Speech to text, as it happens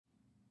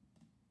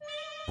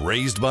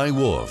Raised by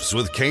wolves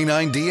with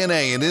canine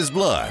DNA in his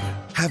blood,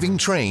 having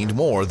trained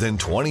more than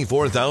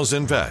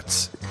 24,000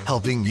 pets,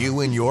 helping you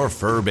and your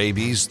fur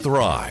babies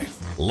thrive.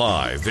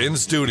 Live in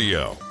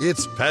studio,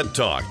 it's Pet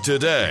Talk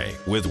Today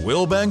with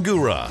Will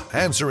Bangura,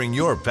 answering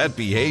your pet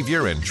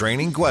behavior and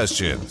training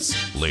questions.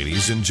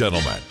 Ladies and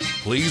gentlemen,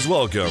 please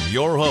welcome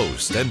your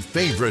host and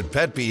favorite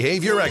pet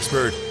behavior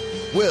expert,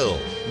 Will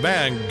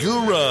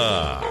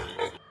Bangura.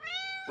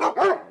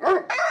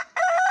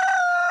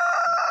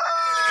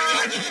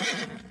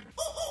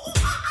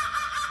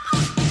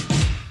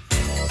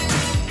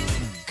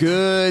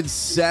 Good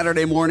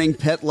Saturday morning,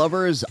 pet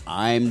lovers.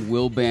 I'm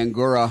Will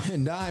Bangura.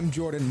 And I'm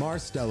Jordan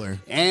Marsteller.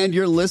 And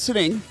you're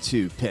listening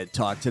to Pet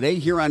Talk Today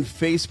here on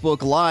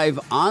Facebook Live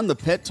on the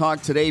Pet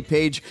Talk Today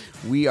page.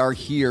 We are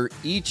here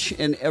each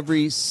and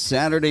every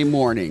Saturday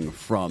morning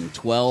from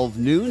 12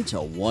 noon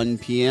till 1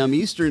 p.m.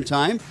 Eastern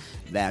Time.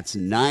 That's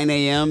 9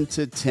 a.m.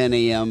 to 10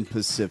 a.m.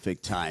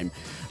 Pacific Time.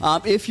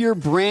 If you're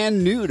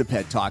brand new to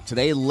Pet Talk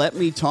Today, let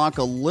me talk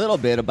a little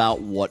bit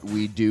about what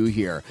we do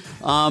here.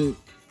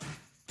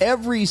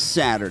 Every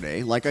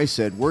Saturday, like I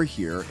said, we're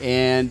here,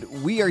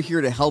 and we are here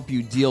to help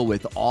you deal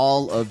with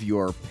all of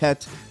your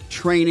pet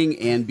training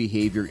and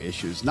behavior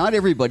issues. Not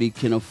everybody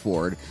can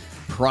afford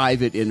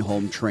private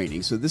in-home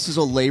training, so this is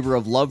a labor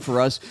of love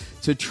for us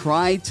to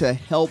try to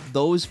help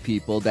those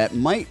people that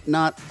might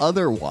not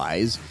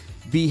otherwise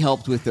be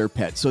helped with their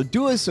pets. So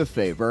do us a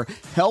favor,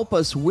 help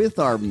us with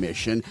our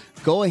mission.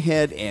 Go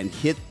ahead and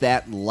hit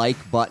that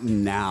like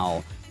button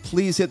now.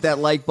 Please hit that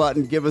like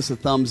button, give us a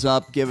thumbs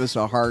up, give us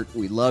a heart.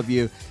 We love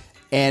you.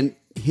 And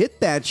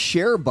hit that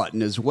share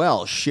button as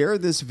well. Share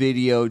this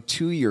video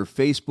to your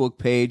Facebook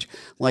page.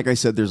 Like I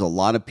said, there's a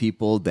lot of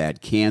people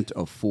that can't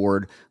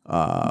afford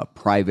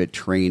private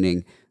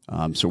training,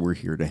 so we're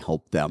here to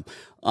help them.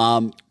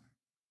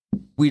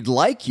 We'd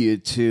like you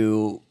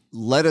to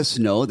let us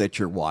know that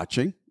you're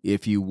watching.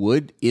 If you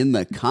would, in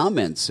the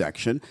comments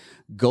section,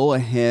 go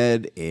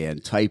ahead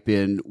and type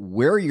in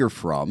where you're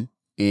from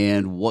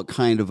and what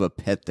kind of a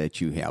pet that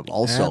you have.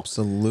 Also,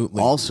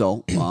 absolutely.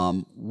 Also,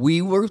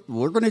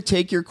 we're going to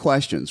take your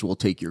questions. We'll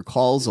take your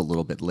calls a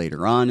little bit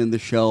later on in the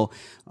show.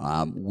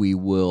 We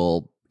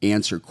will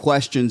answer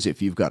questions.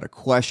 If you've got a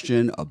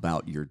question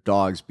about your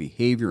dog's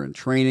behavior and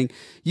training,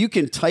 you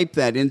can type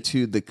that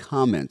into the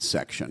comments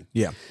section.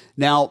 Yeah.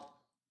 Now,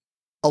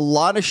 a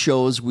lot of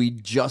shows we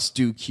just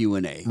do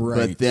Q&A, right.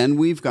 But then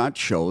we've got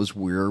shows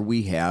where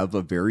we have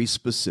a very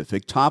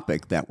specific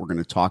topic that we're going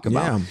to talk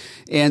about. Yeah.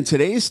 And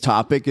today's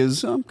topic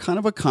is kind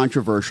of a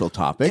controversial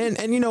topic.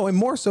 And you know, and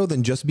more so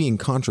than just being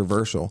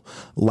controversial,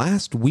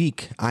 last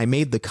week I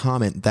made the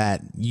comment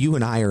that you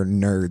and I are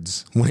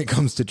nerds when it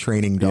comes to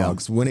training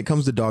dogs. Yeah. When it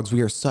comes to dogs,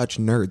 we are such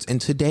nerds. And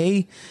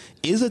today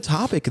is a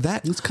topic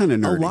that it's kind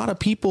of nerdy. A lot of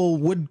people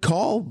would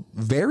call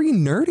very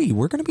nerdy.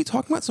 We're going to be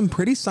talking about some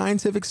pretty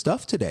scientific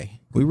stuff today.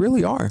 We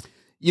really are.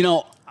 You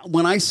know,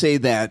 when I say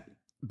that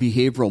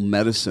behavioral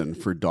medicine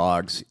for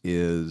dogs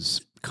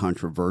is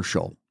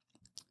controversial,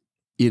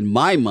 in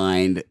my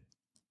mind,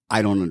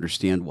 I don't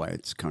understand why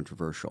it's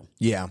controversial.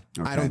 Yeah,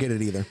 okay. I don't get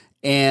it either.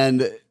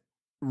 And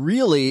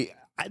really,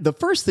 the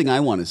first thing I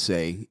want to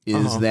say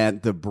is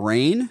that the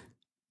brain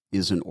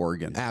is an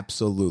organ.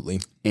 Absolutely.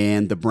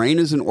 And the brain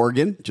is an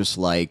organ, just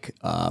like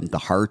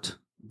the heart,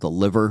 the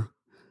liver,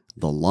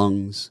 the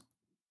lungs,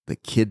 the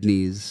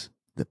kidneys,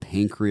 the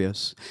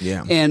pancreas.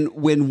 Yeah. And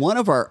when one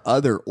of our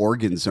other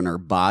organs in our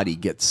body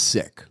gets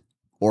sick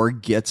or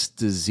gets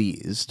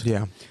diseased,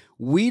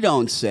 we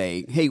don't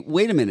say, hey,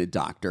 wait a minute,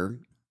 doctor,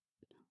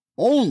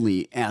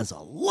 only as a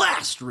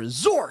last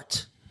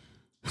resort.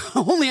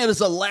 Only as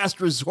a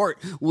last resort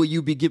will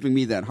you be giving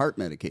me that heart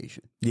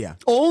medication. Yeah.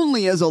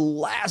 Only as a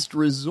last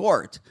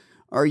resort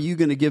are you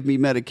going to give me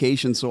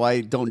medication so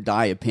I don't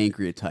die of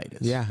pancreatitis.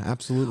 Yeah,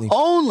 absolutely.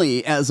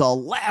 Only as a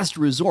last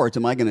resort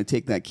am I going to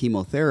take that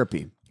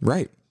chemotherapy.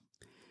 Right.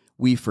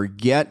 We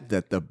forget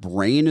that the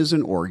brain is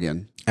an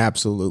organ.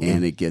 Absolutely.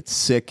 And it gets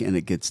sick and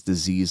it gets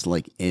diseased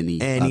like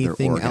anything other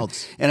organ.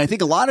 Else. And I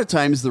think a lot of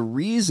times the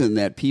reason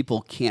that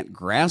people can't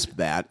grasp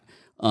that,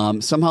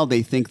 somehow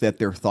they think that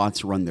their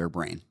thoughts run their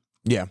brain.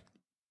 Yeah.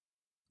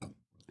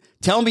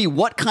 Tell me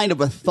what kind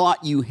of a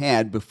thought you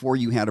had before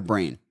you had a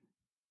brain.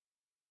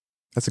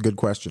 That's a good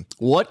question.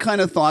 What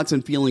kind of thoughts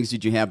and feelings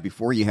did you have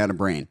before you had a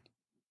brain?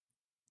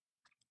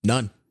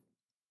 None.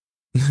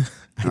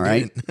 All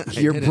right.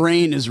 Your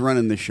brain is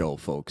running the show,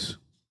 folks.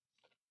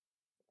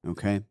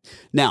 Okay.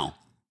 Now,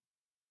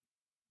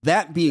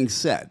 that being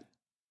said,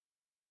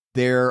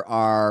 there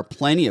are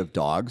plenty of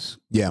dogs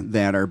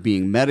that are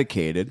being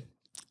medicated,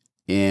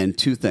 and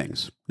two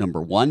things.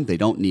 Number one, they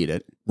don't need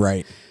it.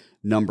 Right.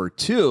 Number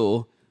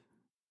two,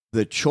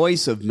 the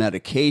choice of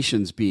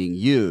medications being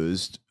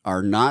used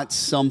are not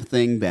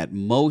something that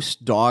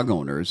most dog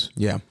owners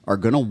are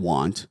going to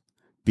want.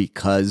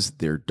 because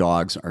their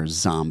dogs are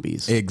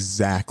zombies.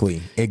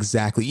 Exactly.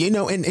 You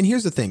know, and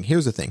here's the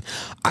thing.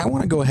 I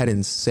want to go ahead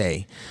and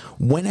say,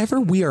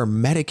 whenever we are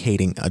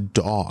medicating a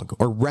dog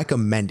or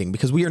recommending,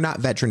 because we are not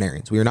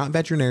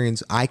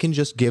veterinarians, I can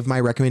just give my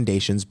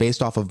recommendations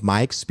based off of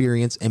my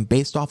experience and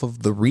based off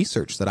of the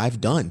research that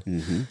I've done.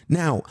 Mm-hmm.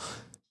 Now,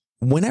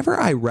 whenever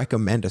I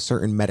recommend a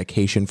certain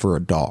medication for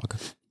a dog,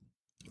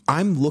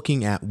 I'm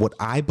looking at what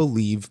I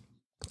believe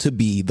to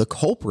be the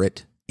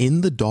culprit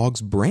in the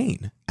dog's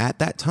brain at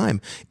that time.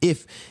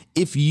 If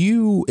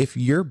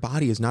your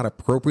body is not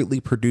appropriately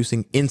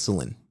producing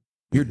insulin,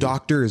 your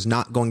doctor is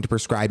not going to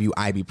prescribe you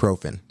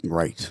ibuprofen.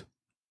 Right.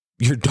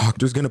 Your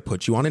doctor's going to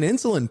put you on an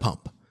insulin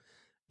pump.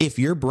 If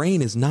your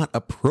brain is not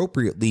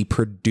appropriately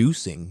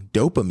producing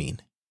dopamine,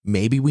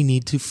 maybe we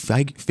need to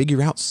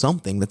figure out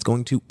something that's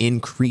going to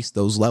increase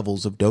those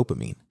levels of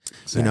dopamine.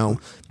 Exactly. You know,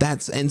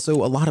 and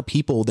so a lot of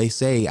people, they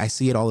say, I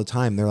see it all the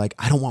time. They're like,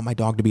 I don't want my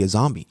dog to be a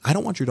zombie. I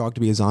don't want your dog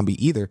to be a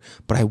zombie either,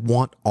 but I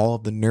want all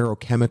of the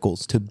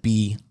neurochemicals to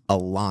be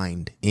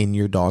aligned in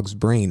your dog's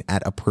brain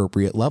at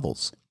appropriate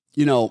levels.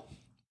 You know,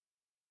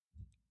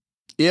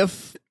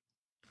 if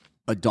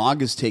a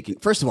dog is taking,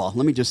 first of all,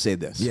 let me just say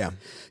this. Yeah.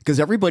 Because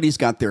everybody's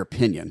got their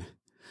opinion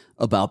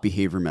about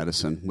behavior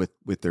medicine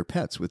with their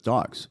pets, with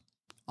dogs.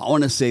 I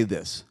want to say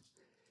this.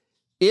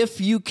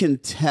 If you can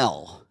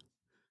tell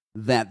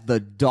that the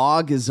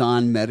dog is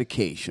on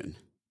medication,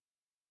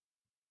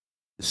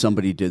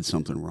 somebody did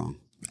something wrong.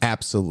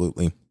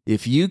 Absolutely.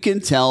 If you can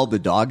tell the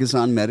dog is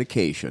on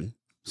medication,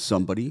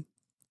 somebody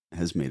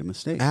has made a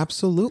mistake.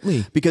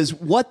 Absolutely. Because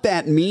what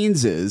that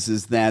means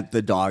is that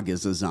the dog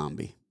is a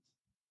zombie.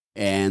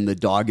 And the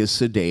dog is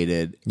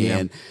sedated. Yeah.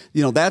 And,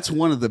 you know, that's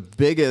one of the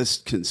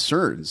biggest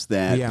concerns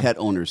that pet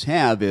owners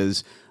have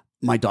is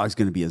my dog's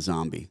going to be a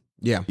zombie.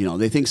 Yeah. You know,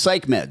 they think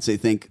psych meds. They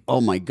think,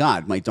 oh my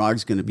God, my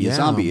dog's going to be a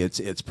zombie.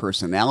 Its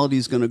personality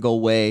is going to go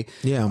away.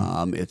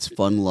 Yeah. Its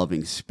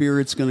fun-loving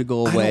spirit's going to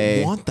go away. I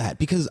don't want that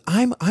because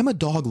I'm a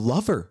dog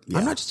lover. Yeah.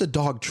 I'm not just a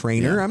dog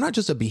trainer. Yeah. I'm not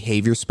just a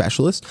behavior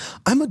specialist.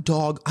 I'm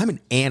an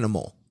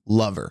animal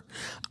lover.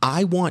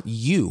 I want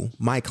you,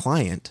 my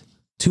client,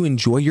 to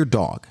enjoy your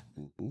dog.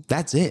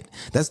 That's it.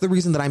 That's the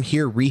reason that I'm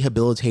here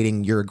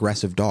rehabilitating your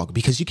aggressive dog,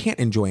 because you can't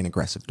enjoy an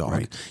aggressive dog.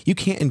 Right. You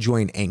can't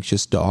enjoy an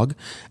anxious dog,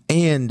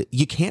 and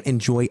you can't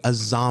enjoy a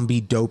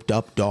zombie doped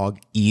up dog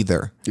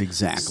either.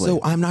 Exactly. So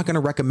I'm not going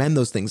to recommend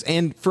those things.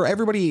 And for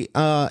everybody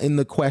in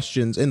the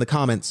questions, in the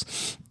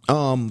comments,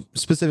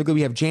 specifically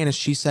we have Janice.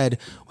 She said,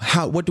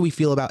 what do we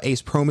feel about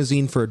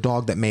acepromazine for a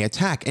dog that may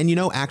attack? And, you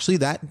know, actually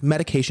that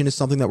medication is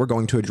something that we're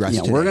going to address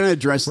today. We're going to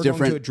address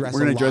different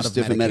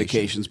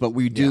medications, but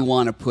we do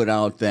want to put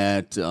out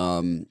that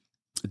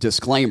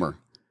disclaimer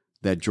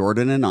that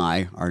Jordan and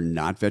I are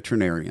not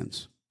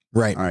veterinarians.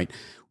 Right. All right.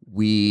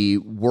 We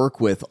work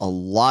with a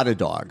lot of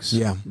dogs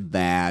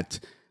that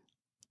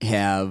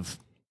have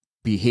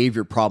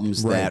behavior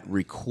problems that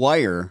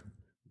require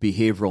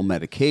behavioral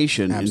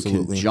medication in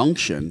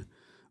conjunction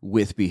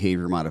with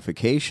behavior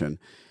modification.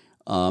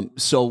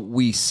 So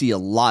we see a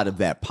lot of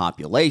that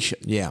population.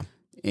 Yeah.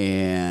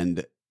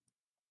 And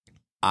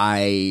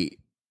I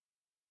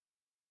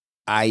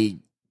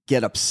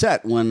get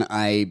upset when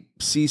I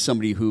see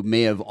somebody who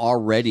may have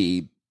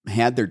already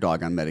had their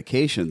dog on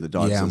medication. The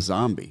dog's a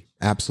zombie.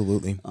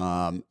 Absolutely.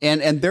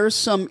 And there's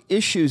some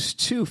issues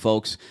too,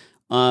 folks.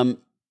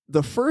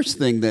 The first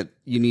thing that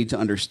you need to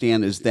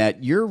understand is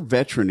that your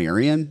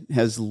veterinarian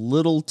has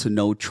little to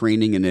no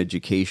training and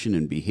education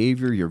in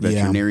behavior. Your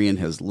veterinarian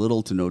has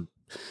little to no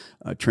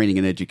training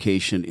and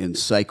education in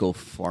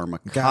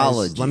psychopharmacology.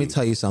 Guys, let me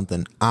tell you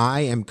something.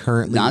 I am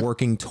currently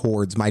working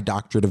towards my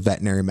doctorate of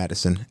veterinary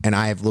medicine, and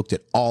I have looked at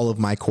all of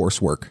my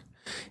coursework.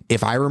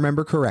 If I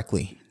remember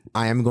correctly,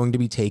 I am going to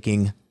be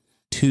taking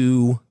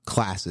 2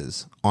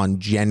 classes on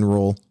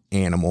general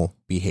animal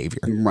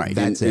behavior. Right.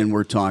 That's it. And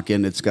we're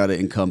talking, it's got to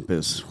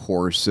encompass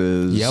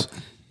horses,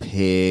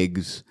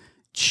 pigs,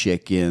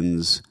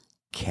 chickens,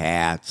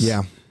 cats,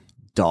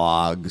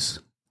 dogs,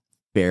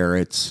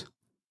 ferrets,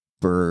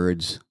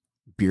 birds,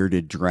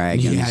 bearded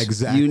dragons. Yeah,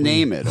 exactly. You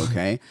name it,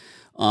 okay?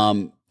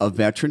 A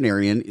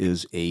veterinarian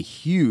is a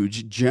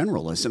huge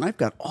generalist, and I've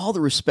got all the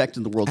respect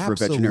in the world for a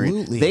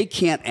veterinarian. They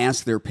can't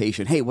ask their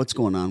patient, "Hey, what's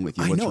going on with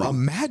you? What's wrong?"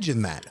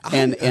 Imagine that.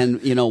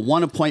 And you know,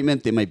 one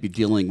appointment they might be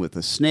dealing with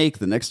a snake.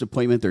 The next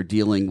appointment they're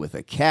dealing with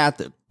a cat.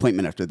 The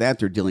appointment after that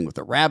they're dealing with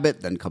a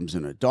rabbit. Then comes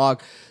in a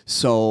dog.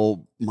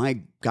 So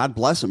my God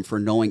bless them for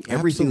knowing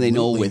everything they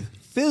know with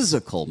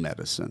physical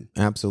medicine.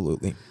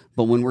 Absolutely.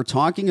 But when we're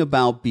talking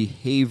about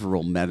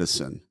behavioral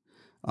medicine,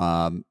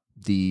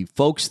 the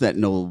folks that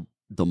know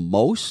the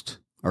most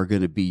are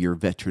going to be your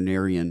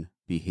veterinarian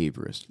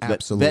behaviorist.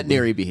 Absolutely.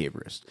 Veterinary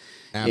behaviorist.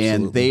 Absolutely.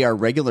 And they are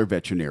regular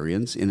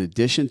veterinarians. In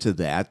addition to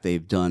that,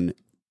 they've done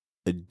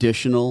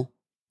additional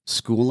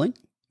schooling,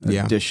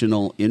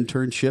 additional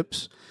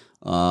internships,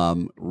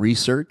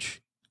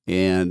 research,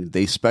 and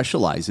they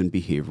specialize in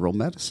behavioral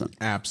medicine.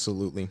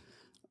 Absolutely.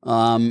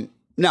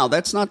 Now,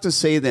 that's not to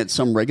say that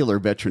some regular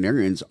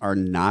veterinarians are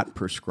not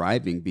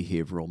prescribing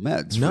behavioral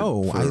meds.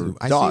 No, for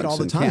I see dogs it all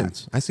the and time.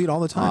 cats. I see it all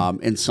the time.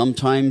 And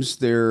sometimes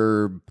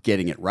they're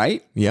getting it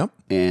right. Yep.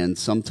 And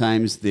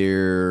sometimes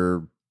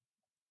they're,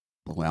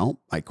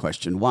 well, I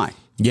question why.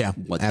 Yeah,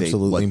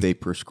 absolutely. What they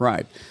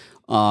prescribe.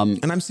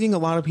 And I'm seeing a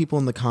lot of people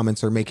in the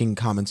comments are making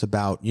comments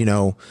about,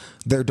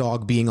 their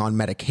dog being on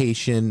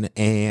medication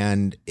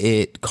and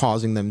it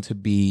causing them to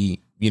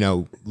be,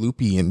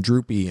 loopy and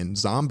droopy and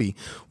zombie.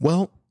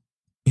 Well,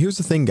 here's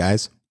the thing,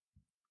 guys.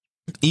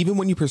 Even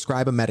when you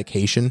prescribe a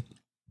medication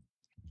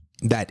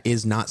that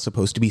is not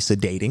supposed to be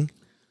sedating,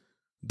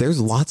 there's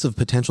lots of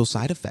potential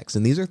side effects.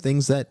 And these are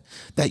things that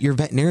your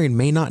veterinarian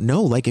may not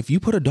know. Like if you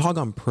put a dog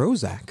on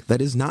Prozac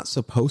that is not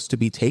supposed to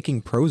be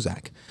taking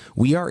Prozac,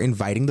 we are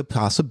inviting the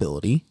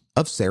possibility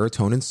of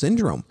serotonin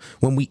syndrome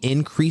when we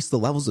increase the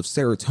levels of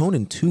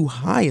serotonin too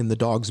high in the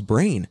dog's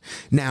brain.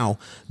 Now,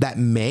 that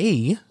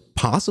may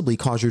possibly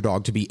cause your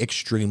dog to be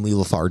extremely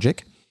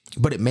lethargic,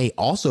 but it may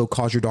also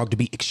cause your dog to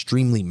be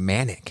extremely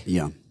manic.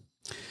 Yeah.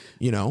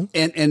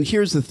 And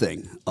here's the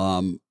thing.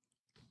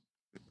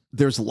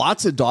 There's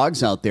lots of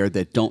dogs out there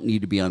that don't need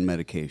to be on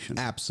medication.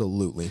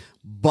 Absolutely.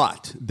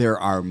 But there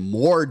are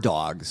more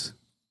dogs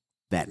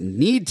that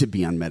need to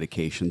be on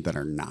medication that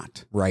are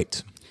not.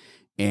 Right.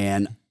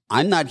 And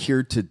I'm not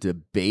here to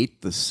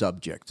debate the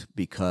subject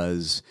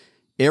because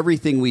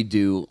everything we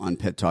do on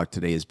Pet Talk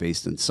today is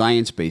based in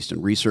science, based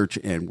in research,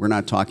 and we're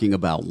not talking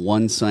about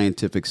one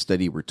scientific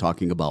study. We're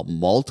talking about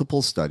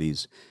multiple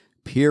studies,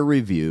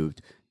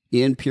 peer-reviewed,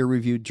 in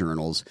peer-reviewed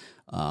journals.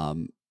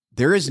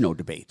 There is no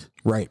debate.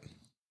 Right.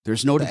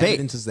 There's no debate. The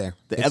evidence is there.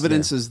 The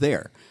evidence is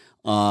there.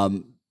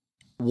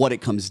 What it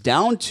comes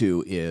down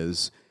to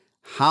is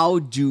how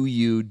do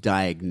you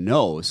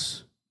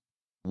diagnose?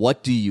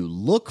 What do you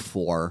look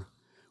for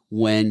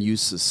when you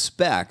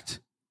suspect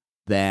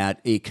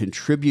that a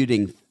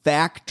contributing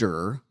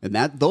factor, and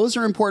those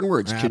are important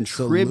words,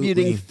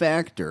 contributing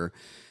factor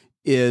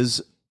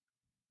is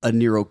a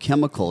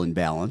neurochemical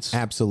imbalance.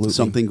 Absolutely.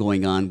 Something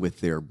going on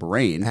with their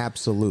brain.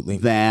 Absolutely.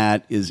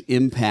 That is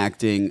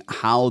impacting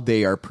how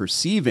they are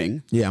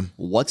perceiving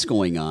what's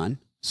going on.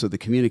 So the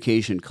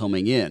communication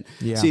coming in.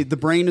 Yeah. See, the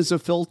brain is a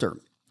filter.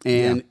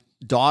 And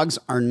dogs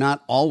are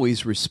not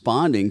always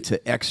responding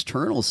to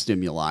external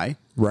stimuli.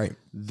 Right.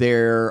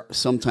 There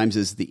sometimes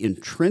is the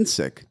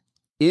intrinsic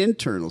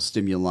internal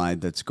stimuli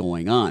that's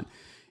going on.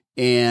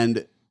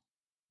 And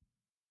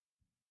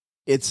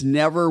it's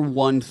never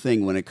one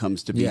thing when it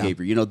comes to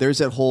behavior. There's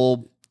that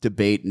whole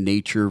debate,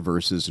 nature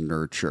versus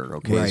nurture,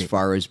 okay, as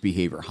far as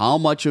behavior. How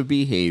much of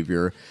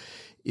behavior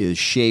is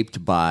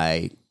shaped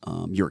by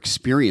your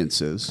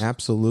experiences?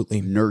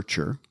 Absolutely.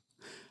 Nurture.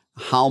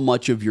 How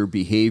much of your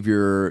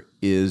behavior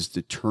is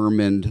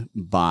determined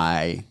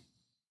by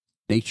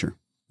nature?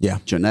 Yeah.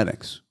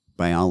 Genetics,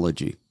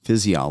 biology,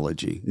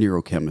 physiology,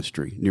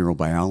 neurochemistry,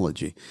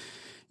 neurobiology.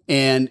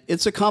 And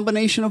it's a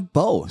combination of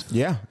both.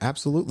 Yeah,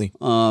 absolutely.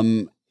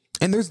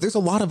 And there's a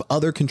lot of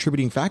other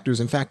contributing factors.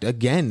 In fact,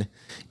 again,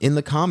 in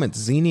the comments,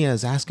 Xenia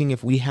is asking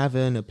if we have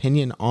an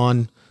opinion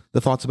on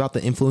the thoughts about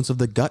the influence of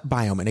the gut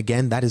biome. And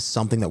again, that is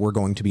something that we're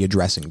going to be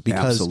addressing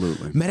because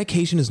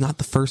medication is not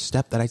the first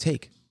step that I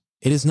take.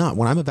 It is not.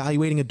 When I'm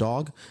evaluating a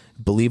dog,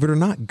 believe it or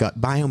not, gut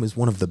biome is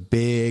one of the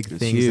big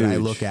things that I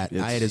look at.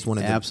 It is one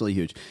of the absolutely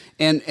huge.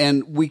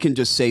 And we can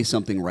just say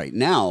something right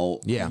now.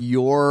 Yeah.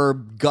 Your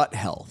gut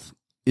health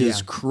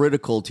is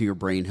critical to your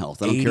brain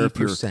health. I don't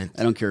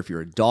care if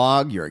you're a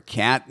dog, you're a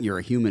cat, you're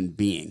a human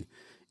being.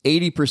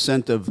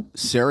 80% of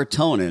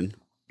serotonin,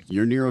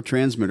 your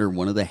neurotransmitter,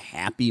 one of the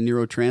happy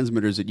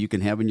neurotransmitters that you can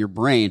have in your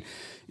brain,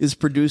 is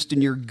produced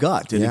in your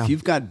gut. And if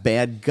you've got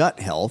bad gut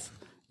health,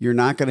 you're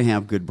not going to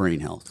have good brain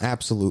health.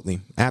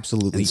 Absolutely.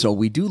 Absolutely. And so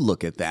we do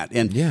look at that.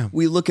 And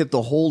we look at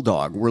the whole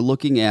dog. We're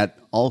looking at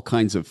all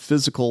kinds of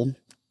physical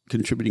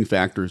contributing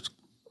factors,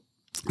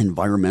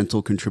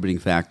 environmental contributing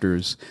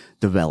factors,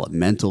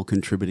 developmental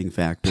contributing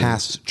factors,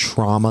 past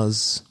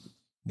traumas.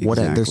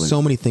 Exactly. There's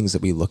so many things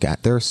that we look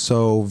at. There are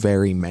so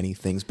very many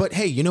things. But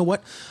hey, you know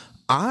what?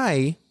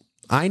 I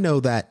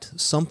know that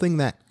something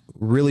that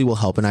really will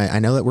help, and I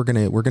know that we're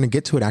gonna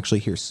get to it actually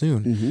here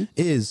soon,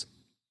 is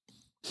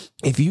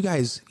if you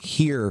guys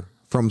hear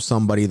from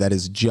somebody that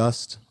is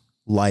just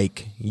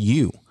like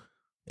you.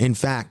 In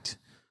fact,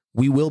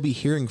 we will be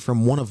hearing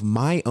from one of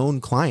my own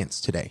clients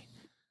today,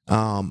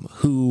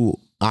 who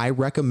I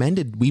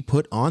recommended we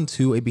put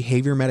onto a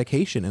behavior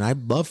medication. And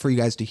I'd love for you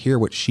guys to hear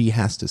what she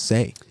has to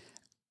say.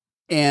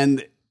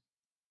 And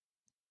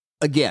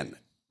again,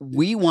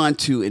 we want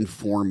to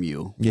inform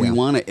you. Yeah. We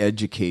want to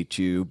educate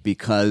you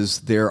because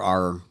there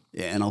are,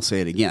 and I'll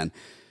say it again,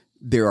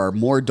 there are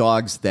more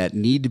dogs that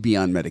need to be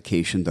on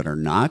medication that are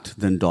not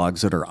than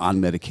dogs that are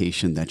on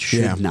medication that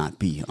should not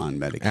be on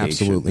medication.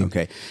 Absolutely.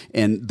 Okay.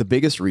 And the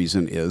biggest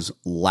reason is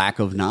lack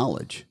of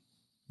knowledge.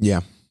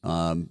 Yeah.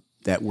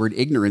 that word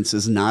ignorance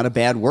is not a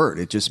bad word.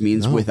 It just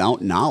means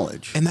without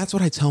knowledge. And that's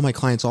what I tell my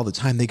clients all the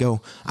time. They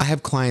go, I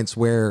have clients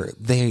where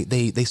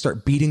they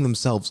start beating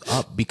themselves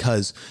up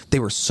because they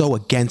were so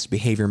against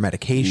behavior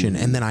medication.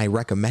 And then I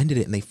recommended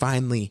it and they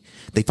finally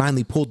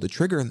pulled the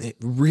trigger and it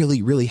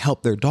really, really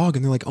helped their dog.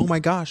 And they're like, oh my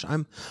gosh,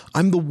 I'm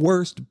the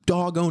worst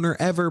dog owner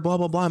ever, blah,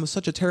 blah, blah. I'm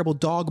such a terrible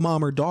dog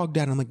mom or dog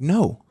dad. And I'm like,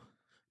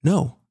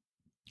 no,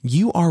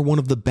 you are one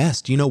of the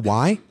best. You know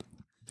why?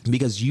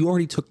 Because you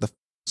already took the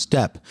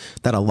step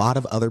that a lot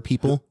of other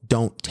people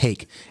don't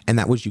take. And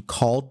that was you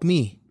called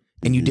me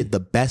and you did the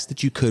best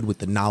that you could with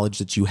the knowledge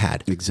that you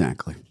had.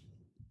 Exactly.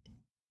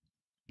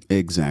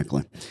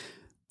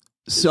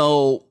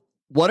 So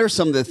what are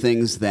some of the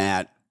things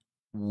that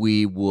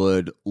we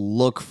would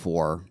look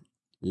for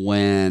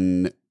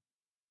when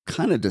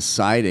kind of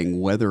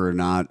deciding whether or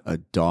not a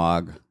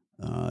dog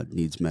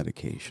needs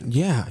medication?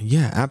 Yeah,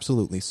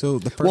 absolutely. So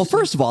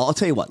first of all, I'll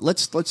tell you what,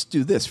 let's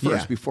do this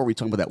first before we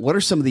talk about that. What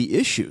are some of the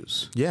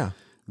issues?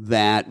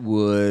 That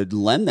would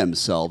lend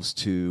themselves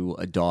to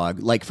a dog,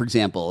 like for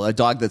example, a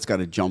dog that's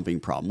got a jumping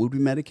problem. Would we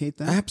medicate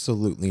that?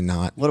 Absolutely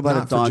not. What about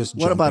not a dog? just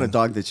What about a jumping.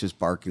 dog that's just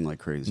barking like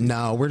crazy?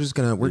 No, we're just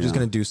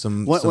gonna do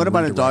some. What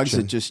about a dog redirection.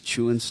 that's just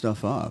chewing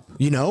stuff up?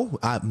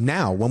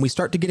 Now when we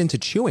start to get into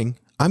chewing,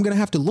 I'm gonna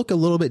have to look a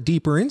little bit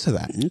deeper into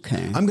that.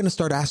 Okay. I'm gonna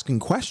start asking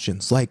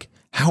questions like,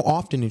 how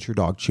often is your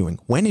dog chewing?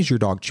 When is your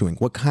dog chewing?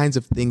 What kinds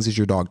of things is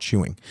your dog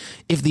chewing?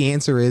 If the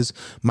answer is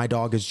my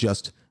dog is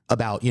just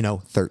about,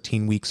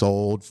 13 weeks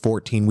old,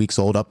 14 weeks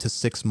old, up to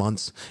 6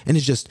 months, and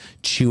is just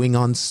chewing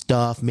on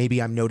stuff.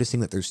 Maybe I'm noticing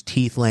that there's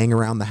teeth laying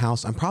around the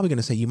house. I'm probably going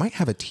to say you might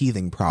have a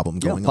teething problem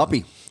going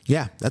puppy. on.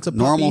 Yeah, that's a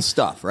Normal puppy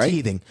stuff, right?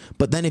 Teething.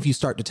 But then if you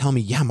start to tell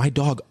me, my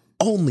dog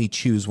only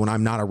chews when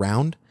I'm not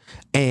around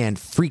and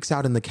freaks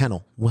out in the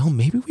kennel, well,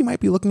 maybe we might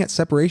be looking at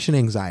separation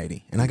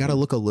anxiety. And I got to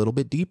look a little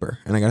bit deeper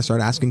and I got to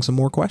start asking some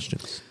more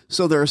questions.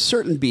 So there are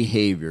certain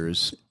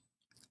behaviors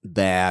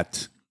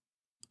that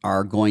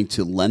are going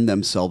to lend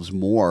themselves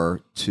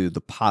more to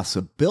the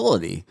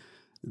possibility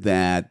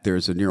that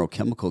there's a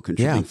neurochemical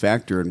contributing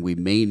factor, and we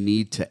may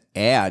need to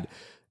add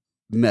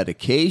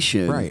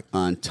medication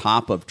on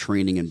top of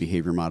training and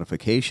behavior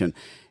modification.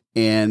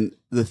 And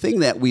the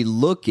thing that we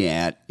look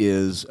at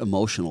is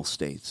emotional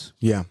states.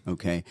 Yeah.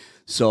 Okay.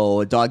 So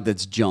a dog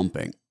that's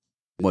jumping,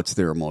 what's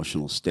their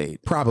emotional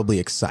state? Probably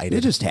excited.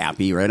 They're just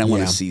happy, right? I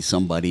want to see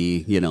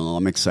somebody,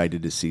 I'm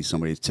excited to see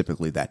somebody. It's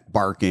typically that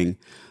barking.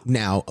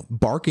 Now,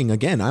 barking,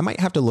 again, I might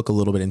have to look a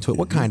little bit into it.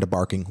 What kind of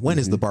barking? When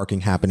is the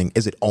barking happening?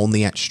 Is it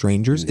only at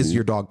strangers? Is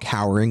your dog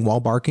cowering while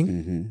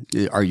barking?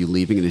 Are you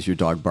leaving and is your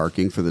dog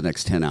barking for the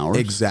next 10 hours?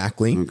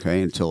 Exactly.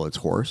 Okay, until it's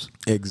hoarse.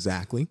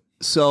 Exactly.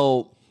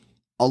 So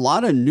a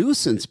lot of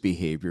nuisance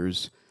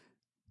behaviors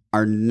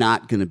are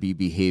not going to be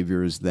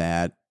behaviors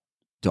that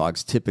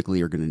dogs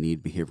typically are going to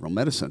need behavioral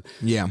medicine.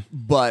 Yeah.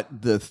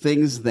 But the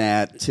things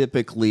that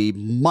typically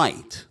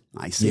might,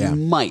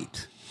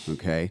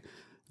 okay,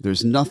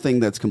 there's nothing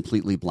that's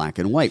completely black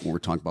and white when we're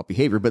talking about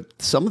behavior,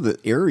 but some of the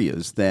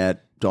areas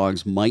that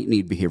dogs might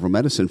need behavioral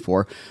medicine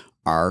for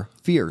are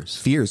fears.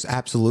 Fears,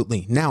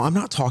 absolutely. Now, I'm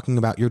not talking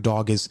about your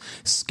dog is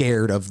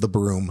scared of the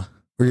broom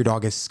or your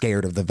dog is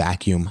scared of the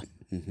vacuum.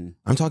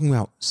 I'm talking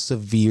about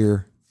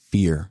severe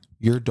fear.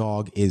 Your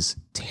dog is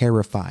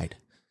terrified.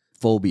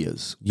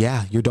 Phobias.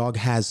 Yeah, your dog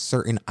has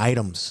certain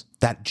items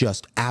that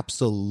just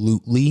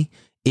absolutely,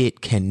 it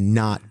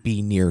cannot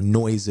be near.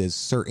 Noises,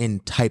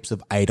 certain types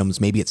of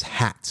items. Maybe it's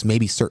hats,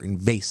 maybe certain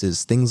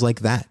vases, things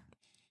like that.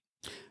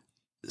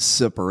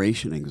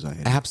 Separation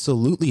anxiety.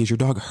 Absolutely. Is your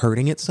dog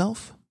hurting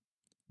itself?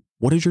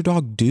 What does your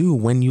dog do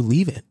when you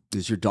leave it?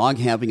 Is your dog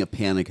having a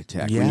panic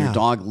attack? Yeah. When your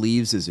dog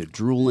leaves, is it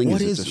drooling?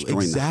 Is it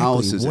destroying the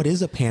house? What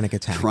is a panic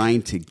attack?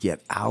 Trying to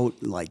get out,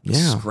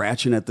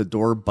 scratching at the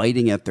door,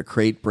 biting at the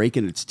crate,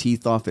 breaking its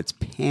teeth off. It's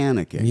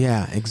panicking.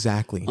 Yeah,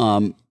 exactly.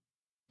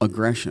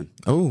 Aggression.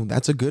 Oh,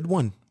 that's a good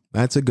one.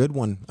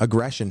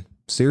 Aggression.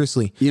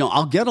 Seriously.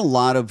 I'll get a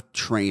lot of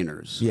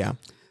trainers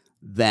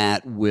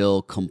that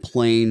will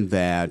complain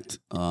that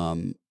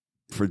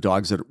for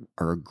dogs that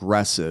are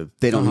aggressive,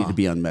 they don't need to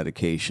be on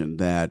medication,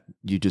 that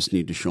you just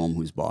need to show them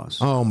who's boss.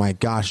 Oh my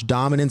gosh.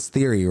 Dominance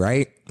theory,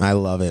 right? I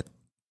love it.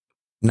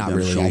 Not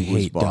really. I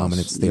hate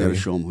dominance theory. You gotta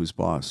show them who's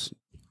boss.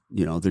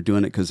 They're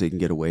doing it because they can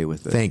get away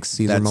with it. Thanks,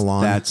 Cesar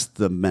Millan. That's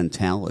the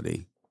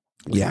mentality.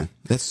 Okay? Yeah,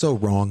 that's so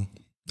wrong.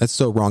 That's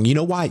so wrong. You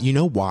know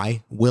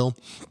why, Will?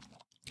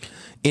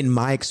 In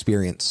my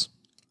experience,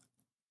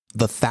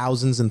 the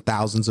thousands and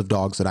thousands of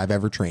dogs that I've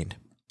ever trained,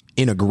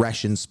 in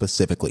aggression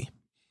specifically,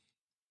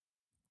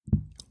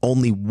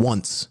 only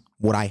once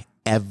would I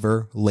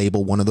ever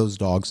label one of those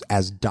dogs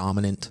as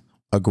dominant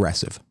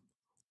aggressive.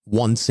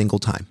 One single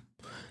time.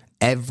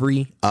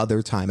 Every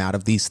other time out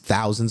of these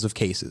thousands of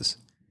cases,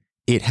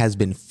 it has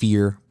been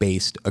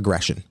fear-based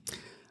aggression.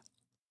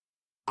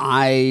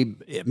 I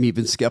am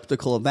even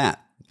skeptical of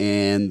that.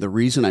 And the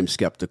reason I'm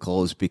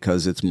skeptical is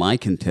because it's my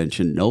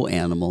contention, no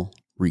animal,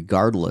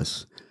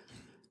 regardless,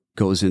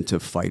 goes into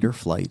fight or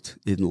flight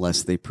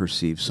unless they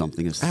perceive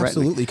something as threatening.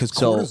 Absolutely, because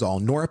cortisol,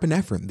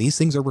 norepinephrine, these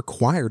things are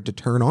required to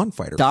turn on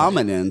fight or flight.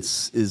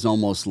 Dominance is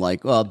almost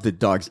like, well, the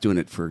dog's doing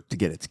it to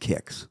get its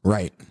kicks.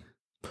 Right.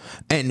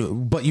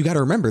 But you got to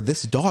remember,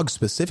 this dog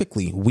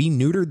specifically, we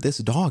neutered this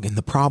dog and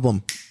the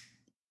problem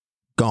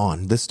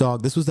gone. This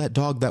was that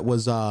dog that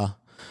was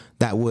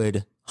that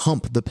would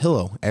hump the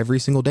pillow every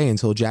single day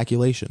until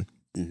ejaculation.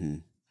 Mm-hmm.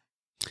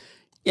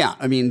 Yeah,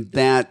 I mean,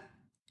 that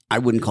I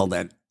wouldn't call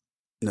that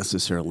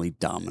necessarily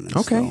dominance.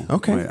 Okay, though.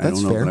 okay, I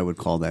don't know that I would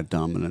call that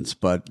dominance,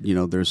 but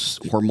there's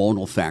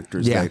hormonal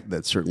factors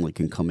that certainly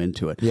can come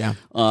into it. Yeah.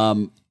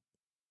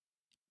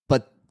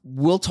 But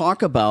we'll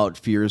talk about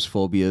fears,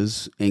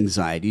 phobias,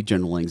 anxiety,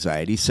 general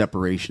anxiety,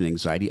 separation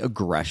anxiety,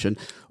 aggression,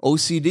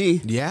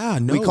 OCD. Yeah,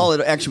 no. We call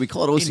it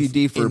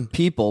OCD for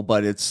people,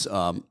 but it's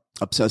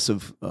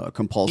obsessive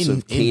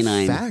compulsive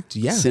canine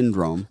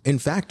syndrome. In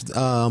fact,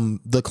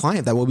 the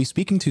client that we'll be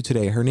speaking to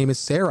today, her name is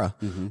Sarah.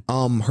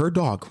 Mm-hmm. Her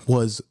dog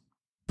was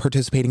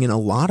participating in a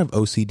lot of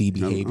OCD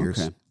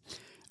behaviors.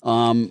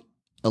 Okay.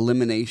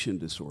 Elimination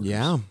disorders.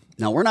 Yeah.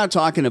 Now, we're not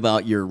talking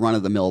about your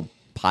run-of-the-mill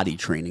potty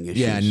training issues.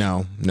 Yeah,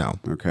 no.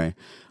 Okay.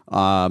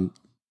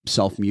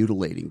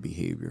 Self-mutilating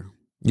behavior.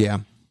 Yeah.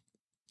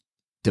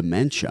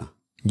 Dementia.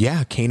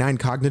 Yeah, canine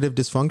cognitive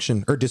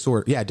dysfunction or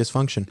disorder. Yeah,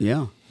 dysfunction.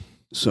 Yeah.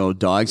 So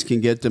dogs can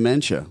get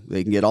dementia.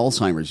 They can get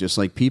Alzheimer's just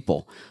like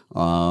people.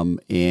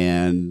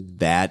 And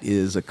that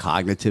is a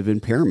cognitive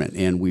impairment.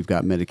 And we've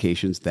got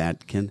medications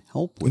that can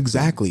help with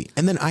Exactly.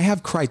 And then I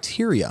have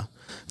criteria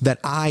that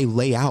I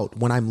lay out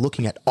when I'm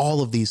looking at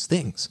all of these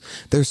things.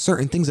 There's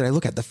certain things that I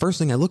look at. The first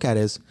thing I look at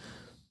is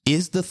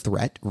the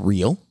threat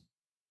real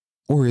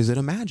or is it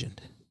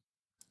imagined?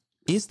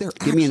 Is there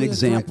Give me an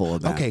example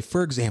of that. Okay,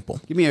 for example.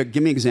 Give me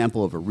an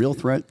example of a real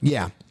threat.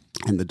 Yeah.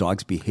 And the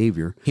dog's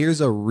behavior.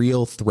 Here's a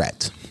real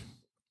threat.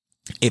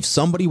 If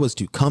somebody was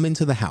to come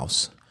into the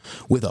house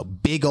with a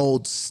big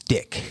old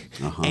stick,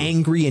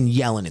 angry and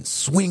yelling and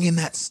swinging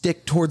that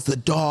stick towards the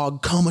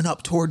dog, coming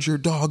up towards your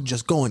dog,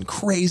 just going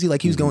crazy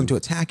like he was going to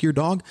attack your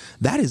dog,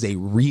 that is a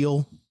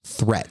real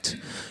threat.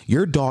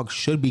 Your dog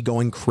should be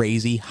going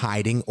crazy,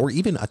 hiding, or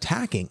even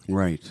attacking.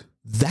 Right.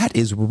 That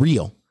is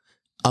real.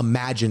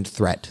 Imagined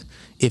threat.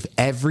 If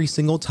every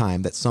single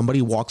time that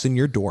somebody walks in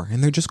your door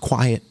and they're just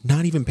quiet,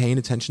 not even paying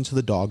attention to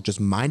the dog, just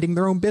minding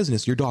their own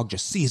business, your dog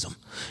just sees them.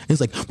 And it's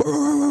like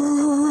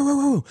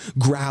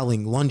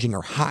growling, lunging,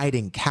 or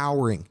hiding,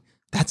 cowering.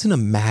 That's an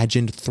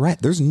imagined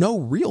threat. There's no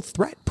real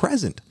threat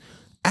present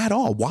at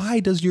all. Why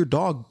does your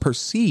dog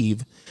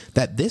perceive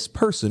that this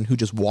person who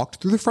just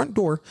walked through the front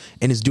door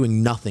and is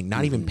doing nothing,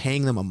 not even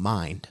paying them a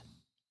mind,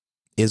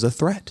 is a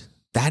threat?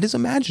 That is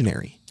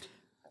imaginary.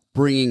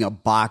 Bringing a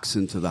box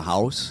into the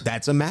house.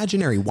 That's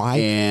imaginary. Why?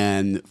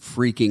 And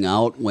freaking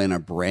out when a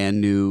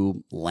brand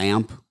new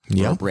lamp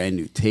or a brand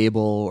new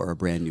table or a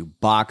brand new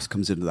box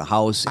comes into the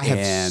house. I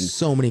have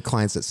so many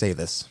clients that say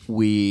this.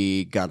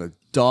 We got a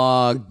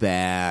dog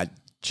that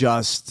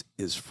just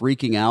is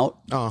freaking out,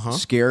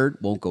 scared,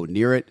 won't go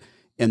near it.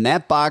 And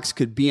that box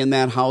could be in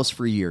that house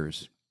for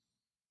years.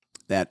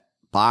 That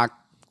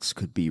box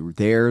could be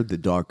there. The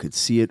dog could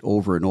see it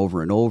over and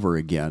over and over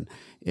again.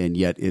 And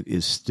yet it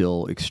is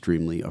still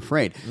extremely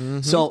afraid.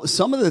 Mm-hmm. So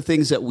some of the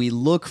things that we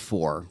look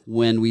for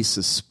when we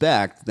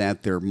suspect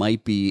that there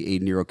might be a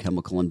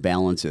neurochemical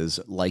imbalance is,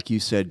 like you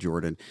said,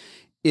 Jordan,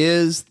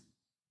 is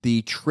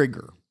the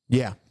trigger.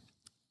 Yeah.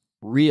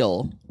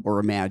 Real or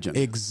imagined?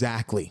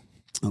 Exactly.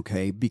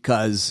 Okay,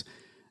 because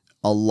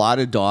a lot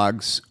of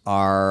dogs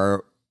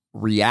are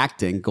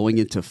reacting, going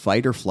into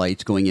fight or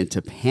flight, going into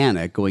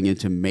panic, going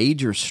into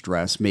major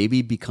stress,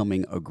 maybe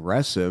becoming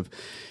aggressive,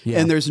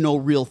 and there's no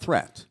real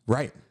threat.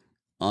 Right.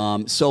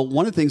 So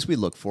one of the things we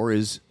look for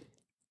is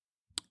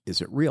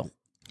it real?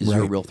 Is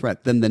there a real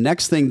threat? Then the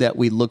next thing that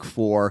we look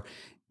for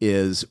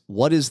is,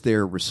 what is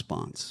their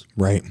response?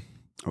 Right.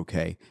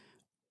 Okay.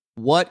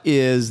 What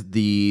is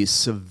the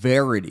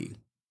severity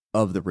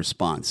of the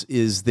response?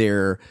 Is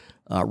their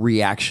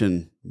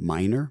reaction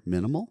minor,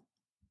 minimal?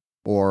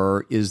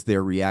 Or is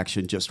their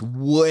reaction just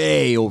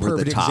way over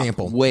the top?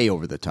 Example. Way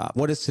over the top.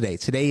 What is today?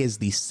 Today is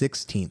the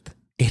 16th.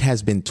 It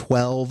has been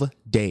 12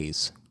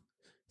 days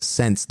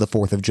since the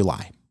 4th of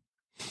July.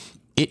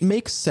 It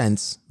makes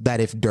sense that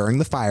if during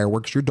the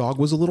fireworks your dog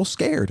was a little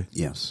scared.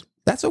 Yes.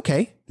 That's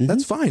okay. Mm-hmm.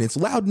 That's fine. It's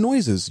loud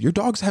noises. Your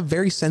dogs have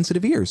very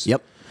sensitive ears.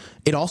 Yep.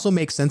 It also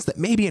makes sense that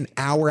maybe an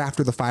hour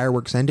after the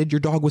fireworks ended,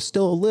 your dog was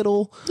still a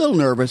little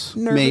nervous.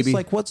 Maybe.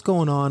 Like, what's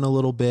going on a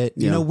little bit?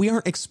 You know, we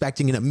aren't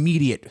expecting an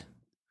immediate.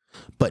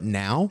 But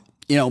now,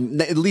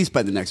 at least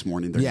by the next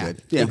morning, they're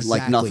good. Yeah, exactly.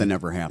 Like nothing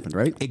ever happened,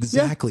 right?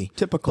 Exactly. Yeah,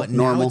 typical. But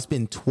normal. Now it's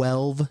been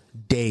 12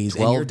 days,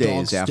 12 and your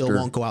days dog still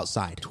won't go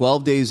outside.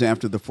 12 days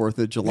after the 4th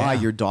of July,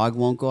 your dog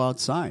won't go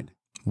outside.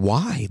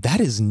 Why? That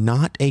is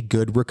not a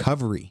good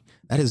recovery.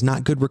 That is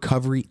not good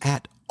recovery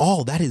at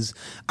all. That is,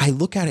 I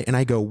look at it and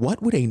I go,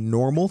 what would a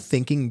normal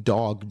thinking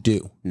dog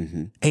do?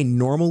 Mm-hmm. A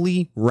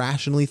normally,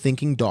 rationally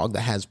thinking dog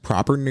that has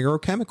proper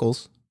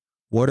neurochemicals,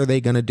 what are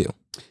they going to do?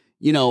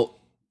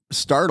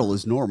 Startle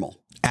is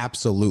normal.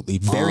 Absolutely.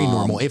 Very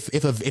normal. If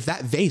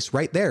that vase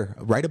right there,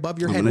 right above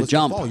your head was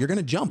to fall, you're going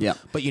to jump. Yeah.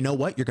 But you know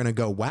what? You're going to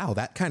go, wow,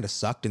 that kind of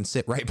sucked, and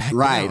sit right back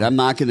Right. down. I'm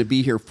not going to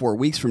be here 4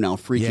 weeks from now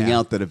freaking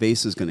out that a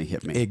vase is going to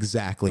hit me.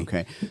 Exactly.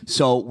 Okay.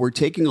 So we're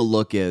taking a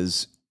look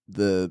as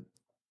the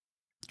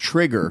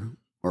trigger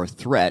or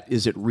threat.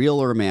 Is it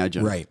real or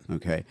imagined? Right.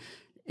 Okay.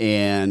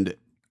 And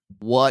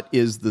what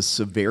is the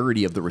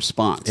severity of the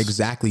response?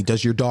 Exactly.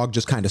 Does your dog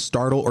just kind of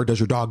startle, or does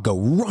your dog go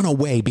run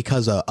away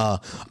because a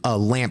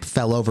lamp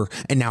fell over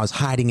and now is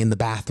hiding in the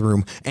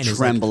bathroom and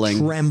trembling,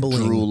 is like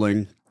trembling,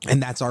 drooling?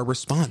 And that's our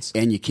response.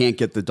 And you can't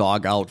get the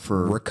dog out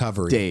for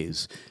recovery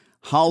days.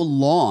 How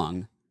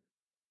long,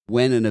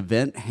 when an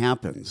event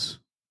happens,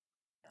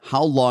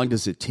 how long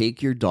does it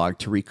take your dog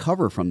to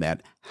recover from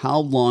that? How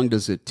long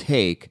does it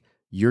take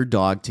your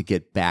dog to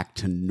get back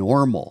to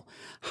normal?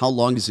 How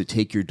long does it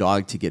take your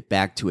dog to get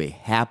back to a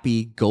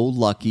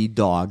happy-go-lucky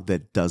dog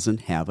that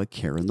doesn't have a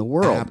care in the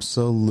world?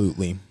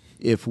 Absolutely.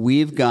 If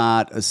we've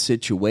got a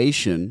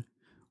situation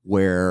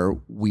where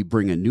we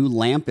bring a new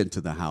lamp into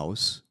the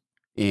house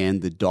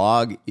and the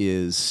dog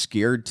is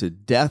scared to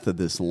death of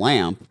this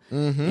lamp,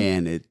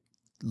 and it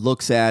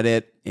looks at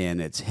it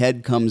and its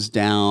head comes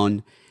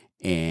down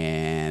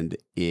and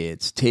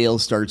its tail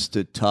starts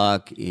to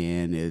tuck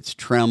and it's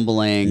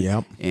trembling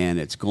and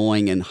it's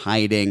going and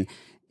hiding,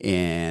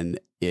 and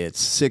it's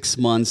 6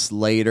 months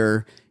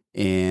later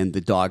and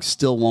the dog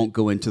still won't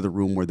go into the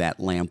room where that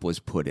lamp was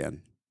put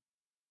in.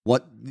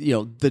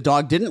 The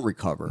dog didn't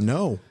recover.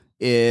 No.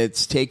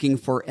 It's taking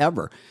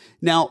forever.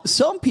 Now,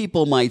 some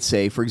people might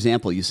say, for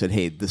example, you said,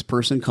 hey, this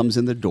person comes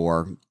in the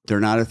door. They're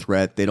not a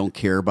threat. They don't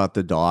care about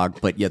the dog,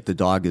 but yet the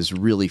dog is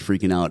really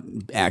freaking out,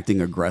 acting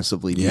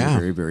aggressively, being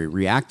very, very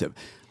reactive.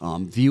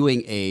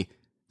 Viewing a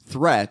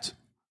threat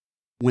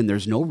when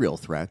there's no real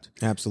threat.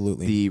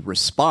 Absolutely. The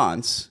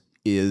response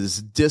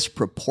is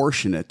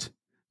disproportionate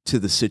to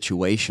the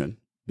situation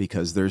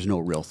because there's no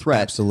real threat.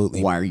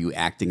 Absolutely. Why are you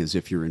acting as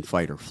if you're in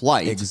fight or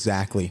flight?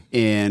 Exactly.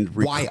 And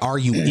why are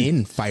you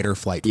in fight or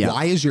flight? Yeah.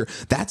 Why is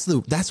this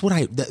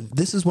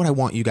is what I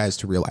want you guys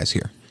to realize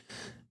here.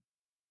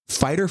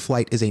 Fight or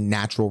flight is a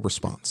natural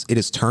response. It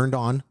is turned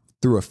on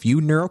through a few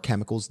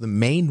neurochemicals, the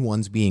main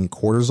ones being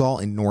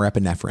cortisol and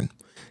norepinephrine.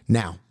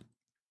 Now,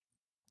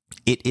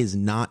 it is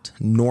not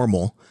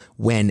normal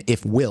when,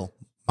 if Will,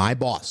 my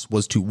boss,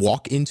 was to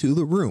walk into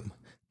the room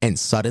and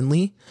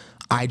suddenly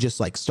I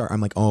just I'm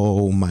like,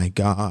 oh my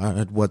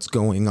God, what's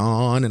going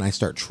on? And I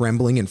start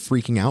trembling and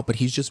freaking out, but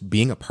he's just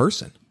being a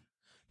person.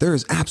 There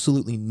is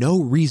absolutely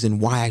no reason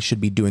why I should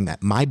be doing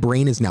that. My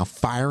brain is now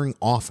firing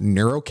off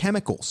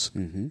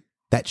neurochemicals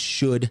that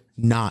should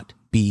not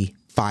be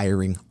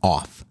firing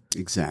off.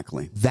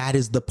 Exactly. That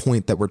is the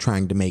point that we're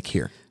trying to make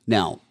here.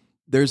 Now,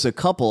 there's a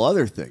couple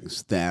other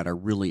things that are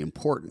really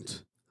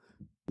important.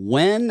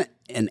 When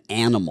an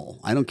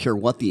animal, I don't care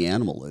what the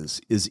animal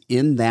is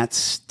in that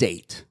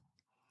state,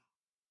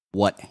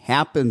 what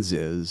happens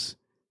is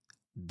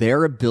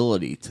their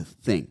ability to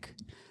think,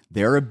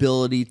 their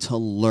ability to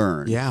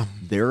learn,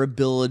 their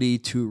ability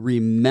to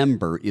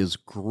remember is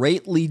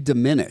greatly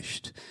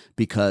diminished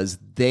because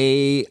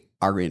they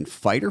are in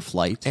fight or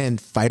flight. And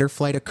fight or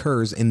flight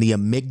occurs in the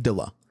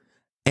amygdala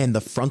and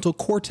the frontal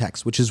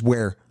cortex, which is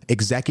where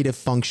executive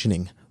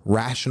functioning,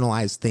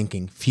 rationalized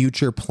thinking,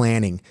 future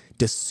planning,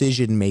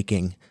 decision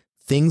making,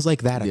 things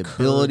like that occur.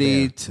 The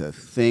ability to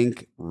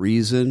think,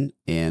 reason,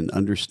 and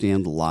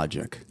understand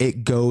logic.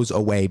 It goes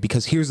away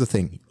because here's the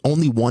thing.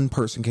 Only one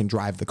person can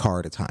drive the car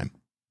at a time.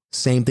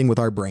 Same thing with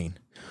our brain.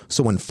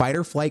 So when fight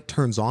or flight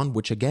turns on,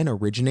 which again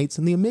originates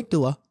in the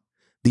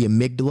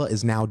amygdala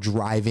is now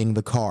driving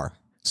the car.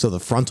 So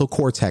the frontal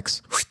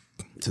cortex,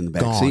 it's in the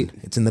back seat.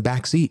 It's in the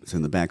back seat. It's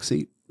in the back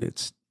seat.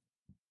 It's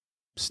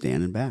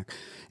standing back.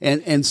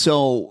 And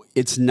so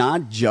it's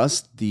not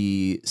just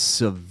the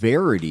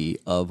severity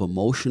of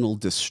emotional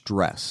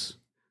distress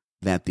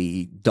that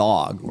the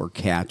dog or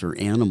cat or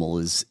animal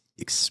is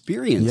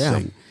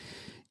experiencing.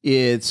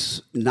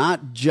 It's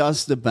not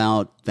just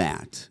about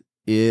that.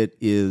 It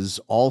is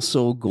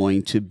also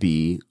going to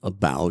be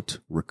about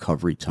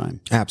recovery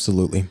time.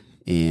 Absolutely.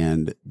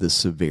 And the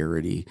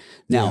severity.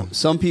 Now,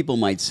 some people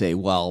might say,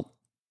 well,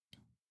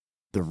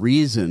 the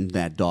reason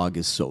that dog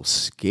is so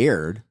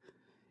scared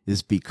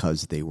is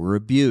because they were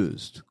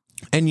abused.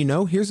 And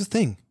here's the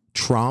thing.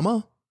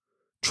 Trauma's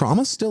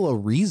still a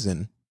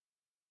reason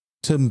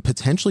to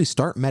potentially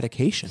start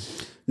medication.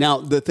 Now,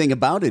 the thing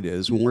about it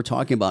is when we're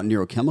talking about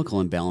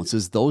neurochemical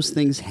imbalances, those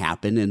things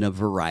happen in a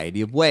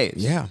variety of ways.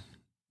 Yeah.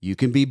 You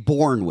can be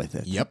born with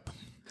it. Yep.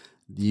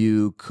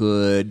 You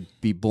could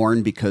be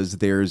born because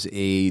there's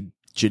a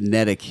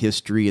genetic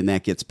history and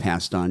that gets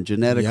passed on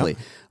genetically.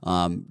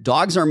 Yep.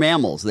 Dogs are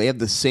mammals. They have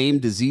the same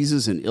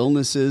diseases and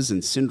illnesses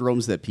and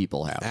syndromes that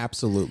people have.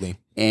 Absolutely.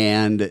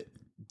 And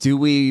do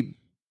we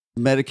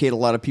medicate a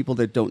lot of people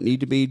that don't need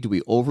to be? Do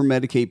we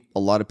over-medicate a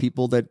lot of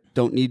people that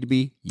don't need to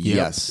be? Yep.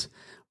 Yes.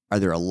 Are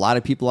there a lot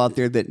of people out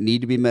there that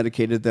need to be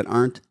medicated that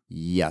aren't?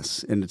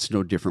 Yes. And it's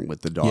no different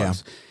with the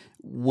dogs. Yeah.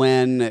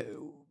 When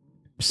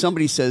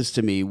somebody says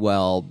to me,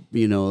 well,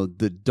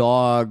 the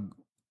dog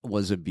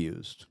was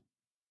abused.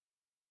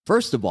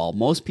 First of all,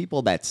 most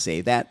people that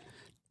say that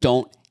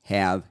don't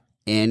have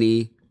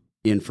any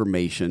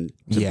information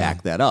to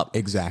back that up.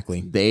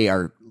 Exactly. They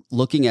are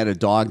looking at a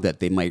dog that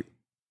they might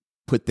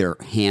put their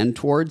hand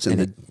towards and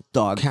the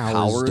dog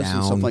cowers down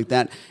and stuff like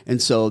that.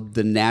 And so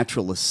the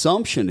natural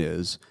assumption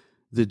is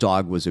the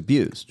dog was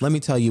abused. Let me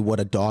tell you what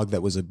a dog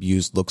that was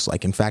abused looks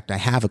like. In fact, I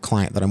have a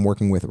client that I'm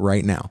working with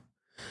right now.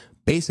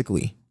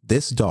 Basically,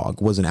 this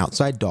dog was an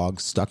outside dog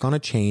stuck on a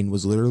chain,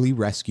 was literally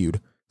rescued,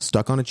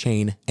 stuck on a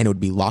chain, and it would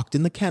be locked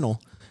in the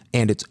kennel.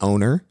 And its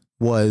owner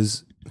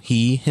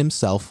he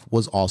himself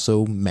was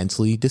also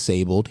mentally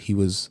disabled.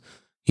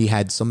 He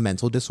had some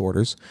mental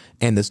disorders,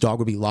 and this dog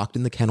would be locked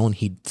in the kennel, and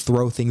he'd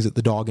throw things at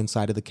the dog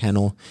inside of the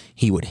kennel.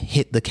 He would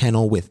hit the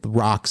kennel with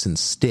rocks and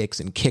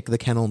sticks and kick the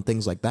kennel and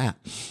things like that.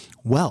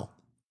 Well,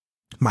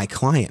 my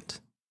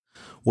client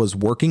was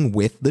working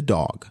with the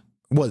dog,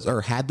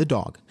 had the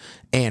dog,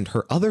 and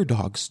her other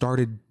dog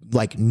started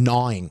like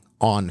gnawing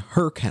on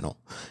her kennel,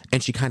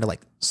 and she kind of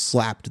like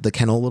slapped the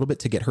kennel a little bit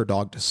to get her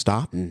dog to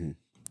stop. Mm-hmm.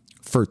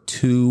 For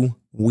 2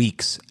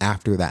 weeks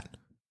after that,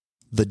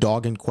 the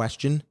dog in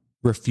question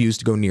refused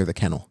to go near the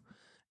kennel.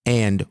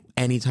 And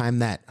anytime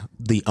that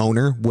the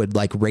owner would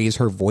like raise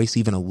her voice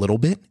even a little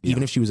bit,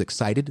 even if she was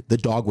excited, the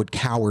dog would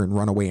cower and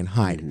run away and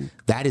hide. Mm-hmm.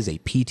 That is a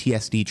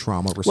PTSD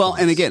trauma response. Well,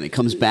 and again, it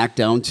comes back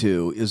down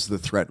to, is the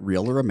threat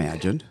real or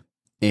imagined?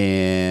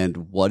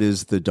 And what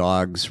is the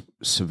dog's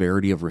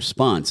severity of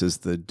response? Is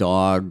the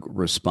dog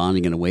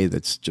responding in a way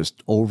that's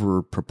just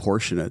over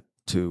proportionate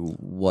to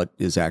what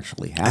is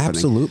actually happening?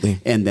 Absolutely.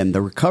 And then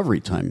the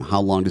recovery time.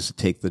 How long does it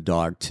take the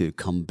dog to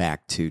come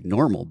back to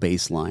normal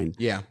baseline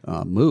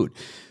mood?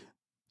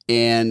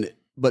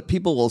 But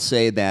people will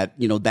say that,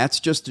 that's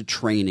just a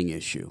training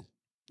issue.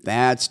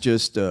 That's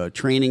just a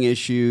training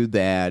issue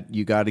that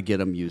you got to get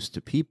them used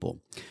to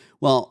people.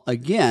 Well,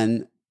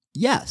 again,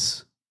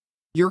 yes,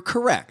 you're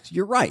correct.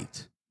 You're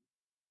right.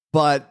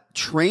 But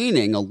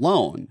training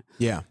alone,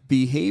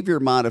 behavior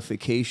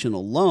modification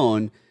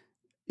alone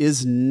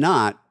is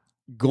not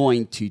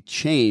going to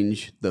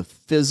change the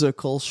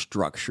physical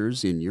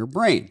structures in your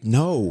brain.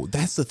 No,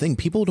 that's the thing.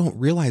 People don't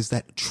realize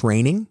that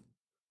training,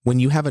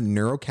 when you have a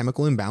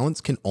neurochemical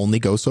imbalance, can only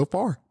go so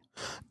far.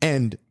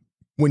 And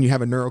when you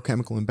have a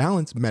neurochemical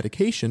imbalance,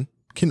 medication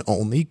can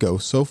only go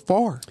so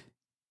far.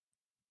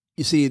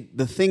 You see,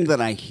 the thing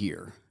that I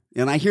hear,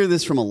 and I hear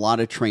this from a lot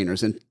of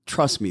trainers, and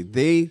trust me,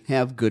 they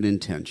have good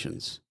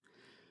intentions.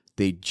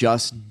 They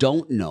just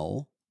don't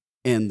know,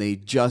 and they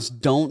just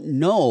don't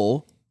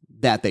know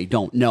that they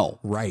don't know.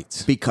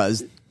 Right.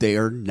 Because they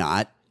are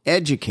not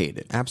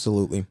educated.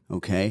 Absolutely.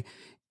 Okay.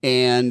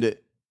 And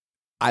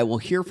I will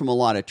hear from a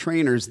lot of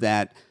trainers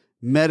that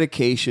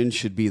medication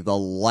should be the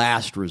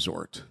last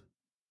resort.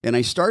 And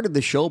I started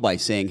the show by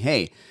saying,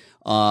 hey,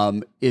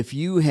 if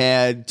you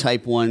had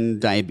type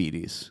 1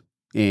 diabetes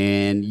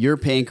and your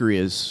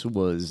pancreas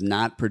was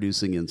not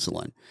producing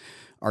insulin,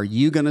 are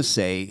you going to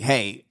say,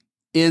 hey,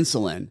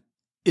 insulin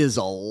is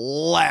a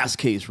last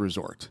case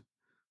resort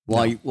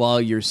while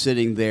you're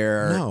sitting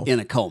there in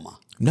a coma?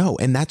 No,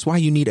 and that's why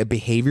you need a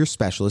behavior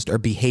specialist or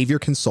behavior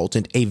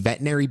consultant, a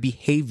veterinary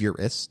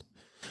behaviorist,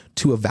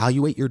 to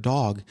evaluate your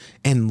dog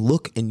and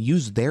look and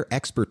use their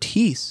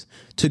expertise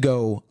to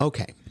go,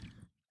 okay,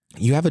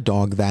 you have a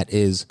dog that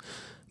is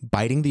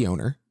biting the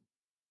owner,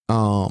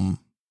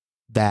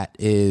 that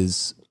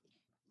is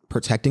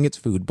protecting its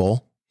food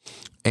bowl,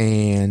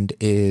 and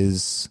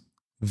is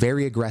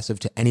very aggressive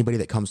to anybody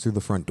that comes through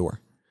the front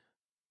door.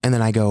 And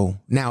then I go,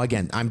 now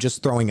again, I'm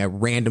just throwing a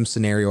random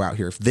scenario out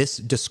here. If this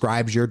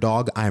describes your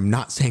dog, I'm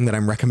not saying that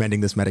I'm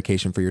recommending this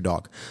medication for your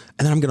dog.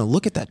 And then I'm going to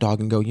look at that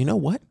dog and go, you know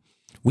what?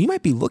 We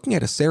might be looking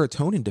at a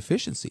serotonin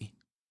deficiency.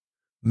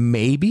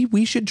 Maybe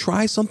we should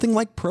try something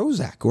like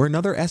Prozac or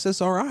another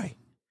SSRI.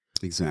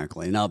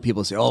 Exactly. Now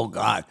people say, oh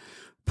God,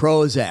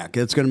 Prozac,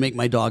 it's going to make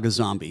my dog a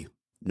zombie.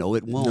 No,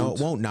 it won't. No,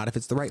 it won't. Not if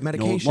it's the right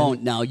medication. No, it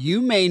won't. Now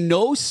you may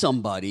know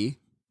somebody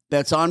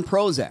that's on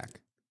Prozac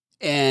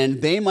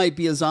and they might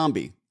be a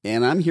zombie.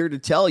 And I'm here to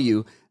tell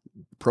you,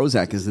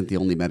 Prozac isn't the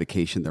only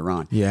medication they're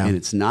on. Yeah. And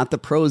it's not the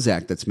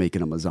Prozac that's making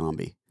them a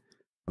zombie.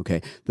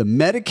 Okay. The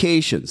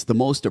medications, the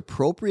most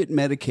appropriate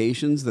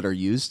medications that are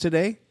used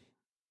today,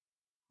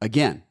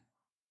 again,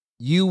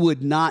 you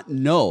would not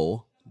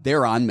know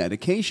they're on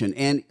medication.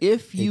 And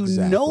if you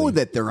know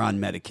that they're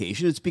on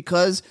medication, it's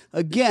because,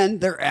 again,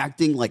 they're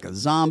acting like a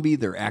zombie.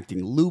 They're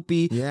acting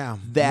loopy. Yeah.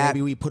 That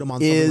maybe we put them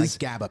on something like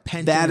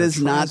gabapentin. That is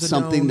or not trazodone.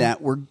 something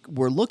that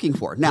we're looking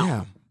for.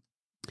 Now,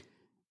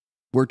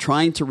 we're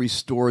trying to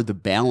restore the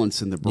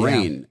balance in the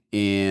brain,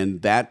 and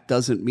that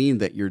doesn't mean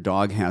that your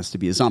dog has to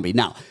be a zombie.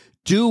 Now,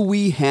 do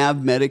we have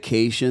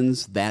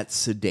medications that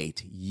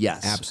sedate?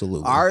 Yes.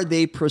 Absolutely. Are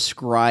they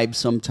prescribed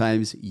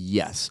sometimes?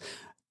 Yes.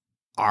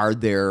 Are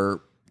there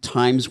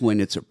times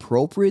when it's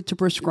appropriate to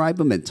prescribe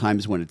them and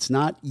times when it's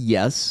not?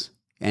 Yes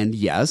and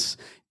yes.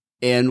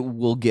 And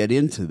we'll get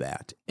into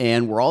that.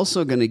 And we're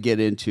also going to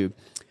get into,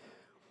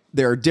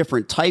 there are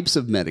different types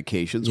of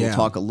medications. We'll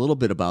talk a little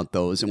bit about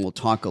those, and we'll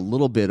talk a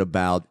little bit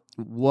about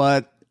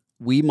what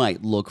we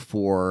might look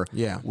for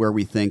where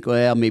we think,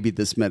 well, maybe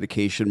this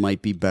medication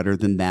might be better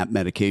than that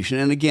medication.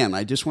 And again,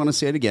 I just want to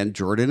say it again,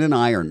 Jordan and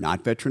I are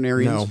not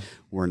veterinarians. No.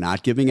 We're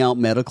not giving out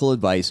medical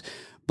advice,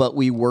 but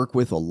we work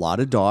with a lot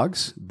of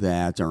dogs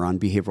that are on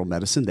behavioral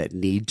medicine that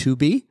need to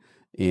be.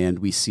 And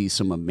we see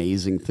some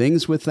amazing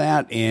things with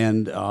that.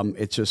 And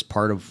it's just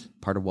part of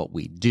what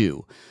we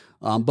do.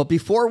 But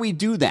before we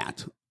do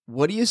that,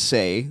 what do you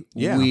say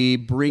we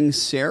bring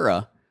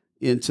Sarah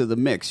into the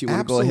mix? You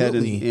want to go ahead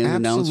and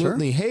announce her?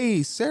 Absolutely.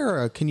 Hey,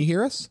 Sarah, can you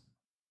hear us?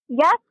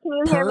 Yes, can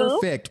you hear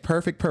me?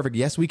 Perfect.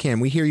 Yes, we can.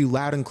 We hear you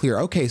loud and clear.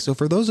 Okay, so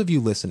for those of you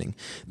listening,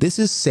 this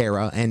is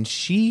Sarah, and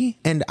she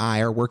and I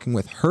are working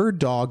with her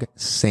dog,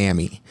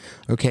 Sammy.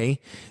 Okay,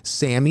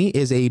 Sammy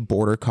is a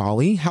border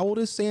collie. How old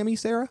is Sammy,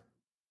 Sarah?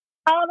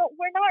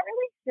 We're not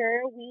really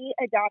sure. We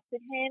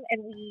adopted him,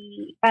 and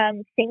we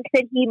think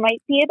that he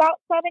might be about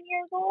 7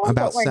 years old,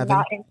 but we're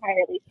not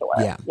entirely sure.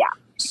 Yeah.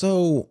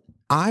 So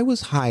I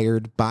was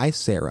hired by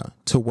Sarah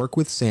to work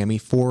with Sammy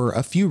for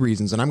a few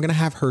reasons, and I'm going to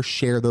have her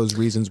share those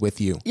reasons with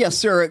you. Yes,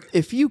 Sarah,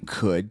 if you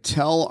could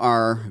tell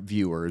our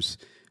viewers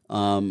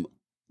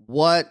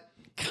what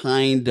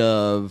kind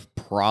of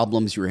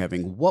problems you were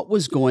having, what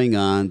was going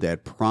on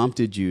that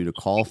prompted you to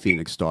call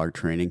Phoenix Dog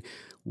Training,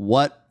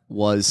 what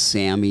was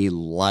Sammy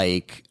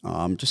like?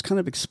 Just kind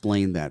of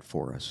explain that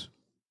for us.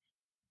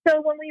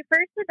 So when we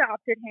first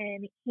adopted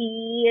him,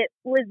 he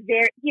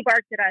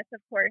barked at us,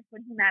 of course,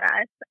 when he met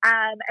us.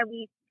 And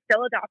we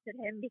still adopted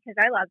him because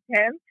I loved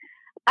him.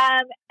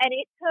 And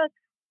it took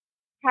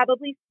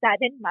probably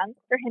 7 months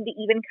for him to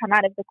even come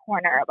out of the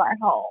corner of our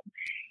home.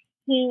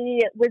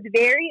 He was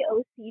very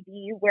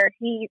OCD, where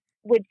he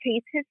would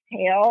chase his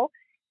tail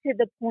to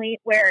the point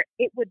where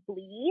it would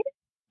bleed.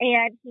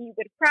 And he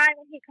would cry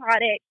when he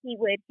caught it. He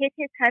would hit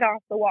his head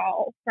off the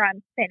wall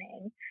from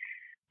spinning.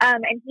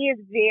 And he is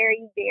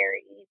very,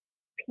 very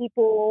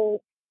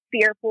people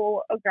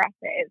fearful,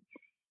 aggressive.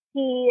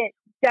 He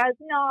does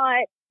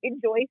not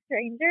enjoy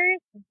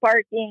strangers,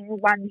 barking,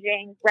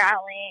 lunging,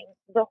 growling,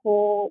 the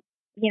whole,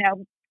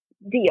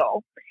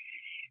 deal.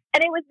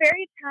 And it was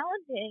very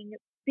challenging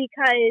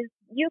because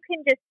you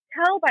can just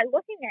tell by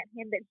looking at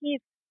him that he's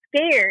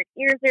scared,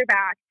 ears are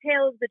back,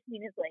 tail is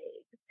between his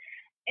legs.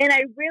 And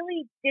I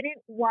really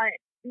didn't want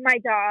my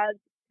dog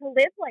to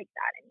live like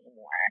that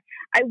anymore.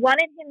 I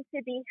wanted him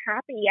to be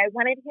happy. I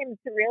wanted him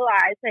to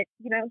realize that,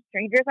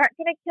 strangers aren't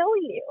going to kill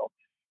you.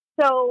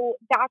 So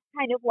that's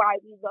kind of why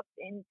we looked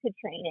into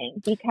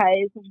training,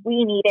 because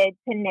we needed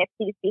to nip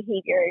these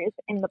behaviors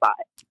in the bud.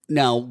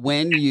 Now,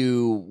 when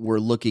you were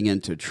looking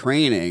into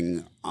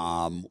training,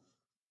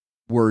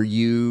 were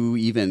you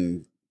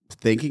even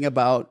thinking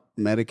about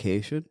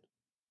medication?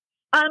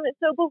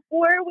 So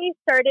before we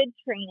started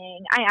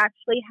training, I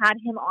actually had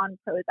him on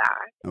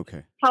Prozac.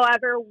 Okay.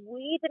 However,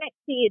 we didn't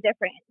see a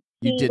difference.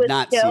 You did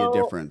not see a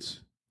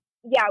difference?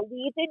 Yeah,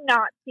 we did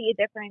not see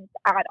a difference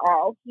at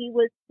all. He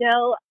was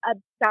still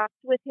obsessed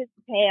with his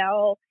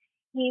tail.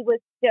 He was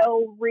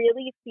still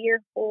really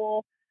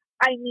fearful.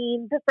 I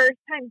mean, the first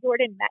time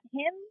Jordan met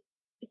him,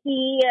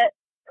 he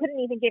couldn't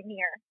even get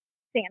near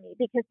Sammy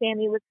because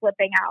Sammy was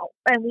flipping out.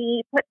 And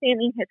we put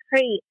Sammy in his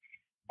crate,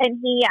 and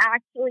he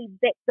actually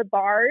bit the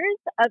bars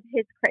of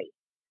his crate.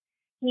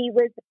 He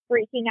was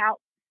freaking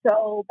out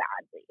so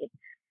badly.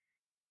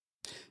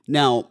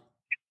 Now,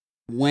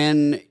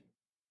 when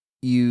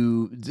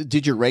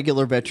did your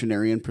regular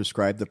veterinarian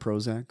prescribe the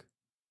Prozac?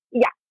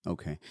 Yeah.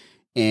 Okay.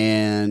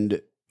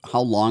 And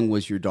how long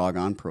was your dog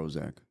on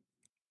Prozac?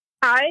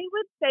 I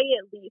would say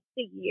at least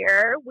a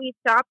year. We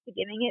stopped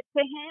giving it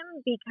to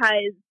him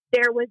because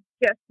there was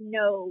just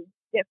no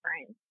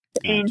difference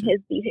in his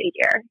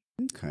behavior.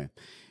 Okay.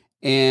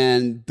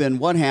 And then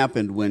what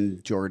happened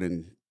when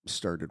Jordan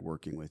started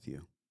working with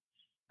you?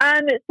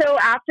 So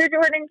after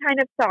Jordan kind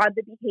of saw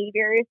the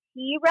behaviors,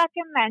 he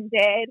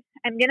recommended,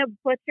 I'm going to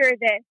butcher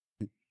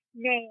this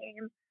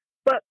name,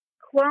 but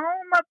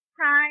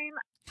clomiprime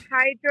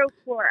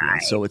hydrochloride. Yeah,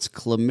 so it's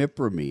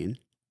clomipramine.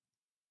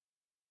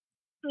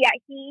 Yeah,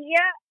 he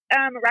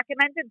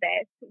recommended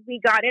this. We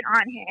got it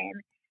on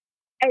him.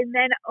 And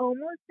then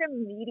almost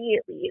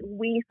immediately,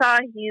 we saw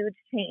a huge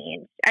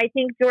change. I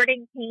think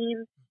Jordan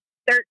came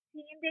 13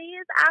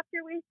 days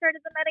after we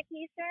started the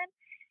medication.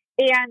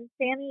 And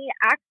Sammy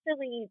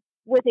actually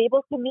was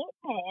able to meet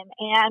him.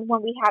 And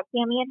when we had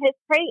Sammy in his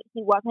crate,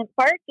 he wasn't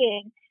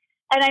barking.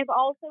 And I've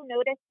also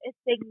noticed a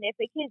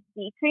significant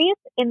decrease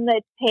in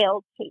the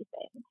tail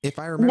chasing. If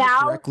I remember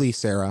correctly,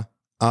 Sarah,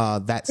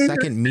 that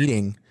second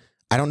meeting,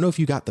 I don't know if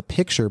you got the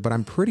picture, but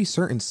I'm pretty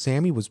certain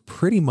Sammy was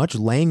pretty much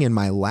laying in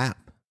my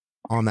lap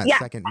on that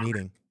second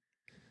meeting.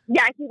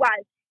 Yeah, he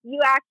was. You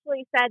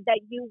actually said that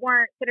you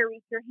weren't going to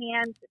reach your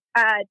hands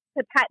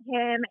to pet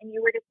him, and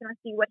you were just going to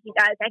see what he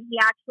does. And he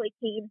actually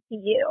came to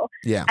you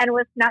and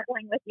was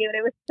snuggling with you. And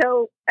it was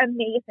so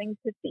amazing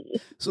to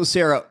see. So,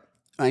 Sarah,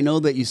 I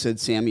know that you said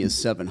Sammy is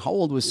 7. How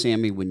old was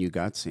Sammy when you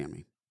got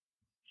Sammy?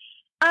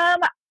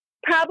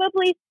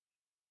 Probably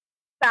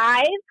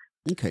 5.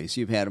 Okay,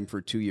 so you've had him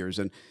for 2 years.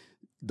 And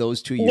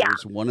those 2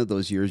 years, one of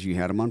those years you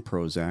had him on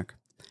Prozac.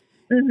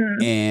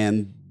 Mm-hmm.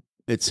 And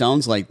it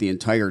sounds like the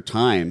entire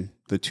time,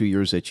 the 2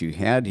 years that you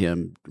had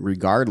him,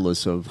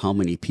 regardless of how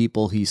many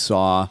people he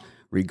saw,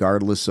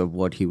 regardless of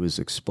what he was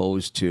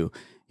exposed to,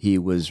 he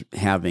was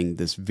having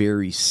this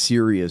very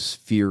serious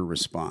fear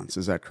response.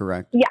 Is that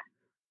correct? Yeah.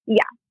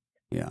 Yeah.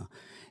 Yeah.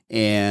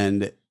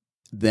 And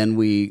then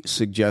we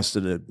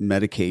suggested a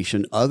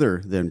medication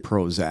other than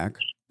Prozac,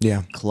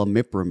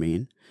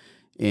 clomipramine.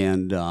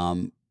 And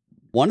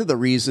one of the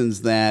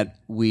reasons that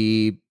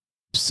we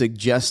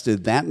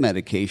suggested that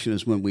medication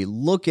is when we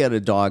look at a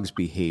dog's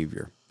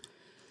behavior,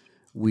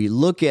 we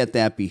look at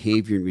that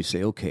behavior and we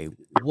say, okay,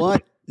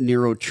 what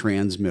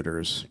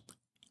neurotransmitters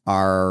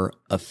are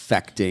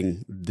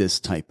affecting this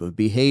type of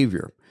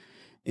behavior?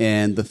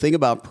 And the thing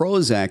about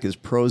Prozac is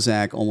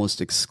Prozac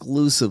almost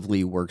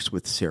exclusively works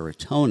with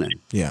serotonin.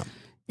 Yeah.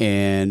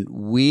 And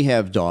we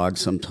have dogs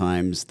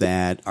sometimes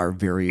that are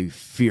very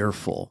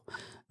fearful,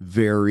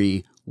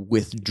 very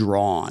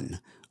withdrawn,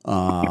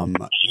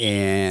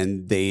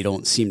 and they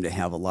don't seem to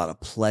have a lot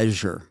of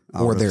pleasure.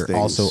 Or they're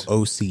also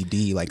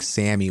OCD, like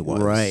Sammy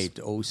was. Right,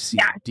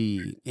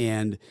 OCD.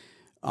 And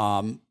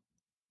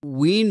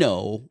we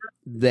know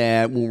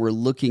that when we're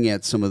looking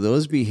at some of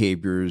those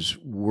behaviors,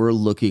 we're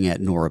looking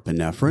at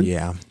norepinephrine.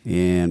 Yeah.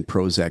 And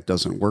Prozac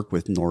doesn't work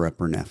with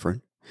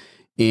norepinephrine.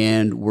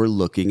 And we're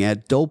looking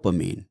at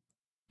dopamine.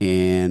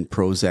 And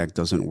Prozac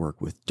doesn't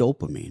work with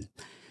dopamine.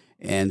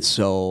 And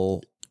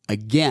so,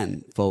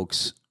 again,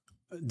 folks,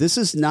 this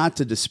is not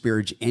to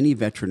disparage any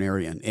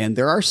veterinarian. And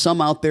there are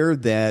some out there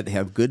that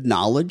have good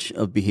knowledge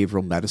of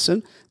behavioral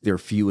medicine. They're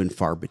few and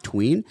far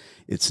between.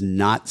 It's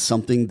not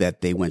something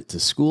that they went to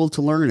school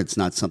to learn. It's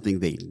not something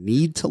they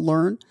need to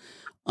learn.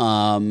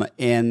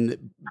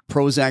 And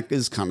Prozac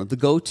is kind of the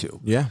go-to.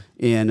 Yeah.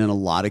 And in a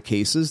lot of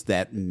cases,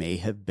 that may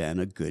have been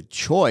a good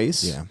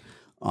choice. Yeah.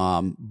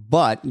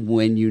 But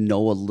when you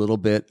know a little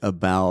bit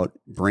about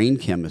brain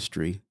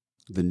chemistry,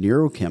 the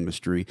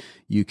neurochemistry,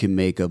 you can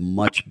make a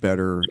much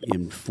better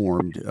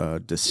informed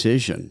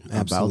decision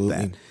about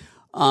that.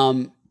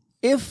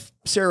 If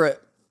Sarah,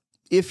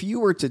 if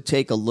you were to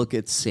take a look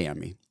at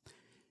Sammy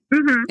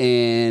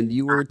and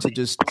you were to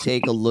just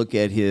take a look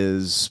at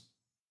his,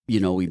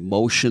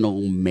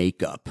 emotional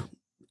makeup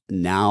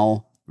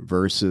now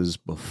versus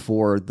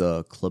before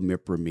the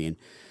clomipramine,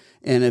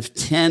 and if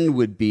 10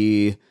 would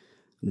be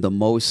the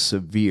most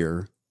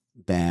severe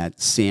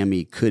that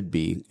Sammy could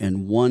be,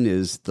 and 1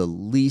 is the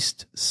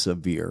least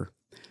severe,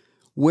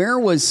 where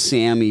was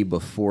Sammy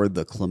before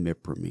the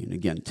clomipramine?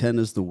 Again, 10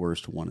 is the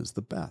worst, 1 is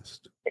the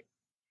best.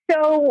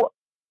 So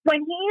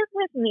when he's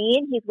with me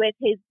and he's with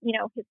his,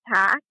 his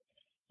pack,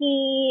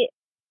 he,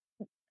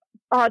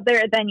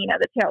 other than,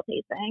 the tail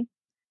chasing,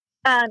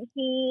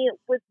 he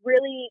was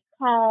really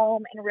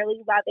calm and really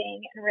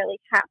loving and really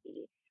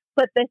happy.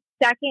 But the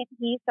second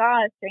he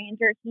saw a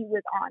stranger, he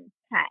was on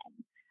 10.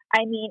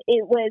 I mean,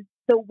 it was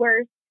the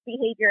worst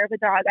behavior of a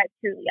dog I've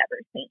truly ever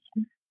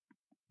seen.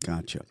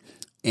 Gotcha.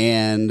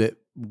 And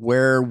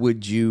where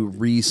would you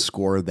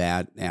rescore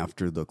that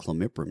after the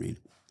clomipramine?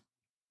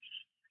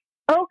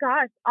 Oh,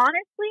 gosh.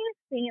 Honestly,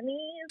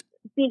 Sammy's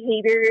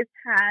behaviors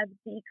have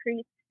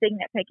decreased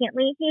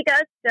significantly. He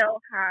does still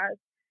have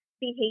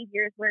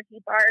behaviors where he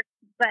barks,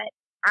 but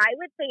I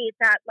would say it's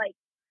at like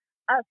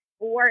a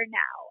 4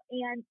 now.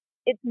 And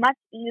it's much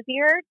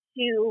easier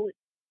to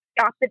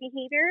stop the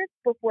behaviors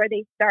before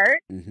they start.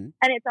 And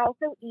it's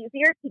also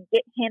easier to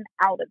get him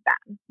out of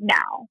them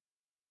now.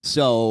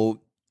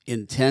 So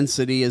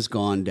intensity has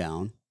gone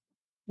down.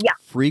 Yeah.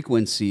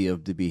 Frequency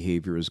of the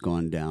behavior has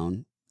gone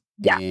down.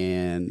 Yeah.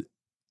 And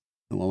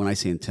well, when I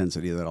say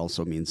intensity, that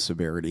also means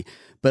severity,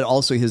 but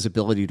also his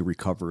ability to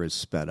recover is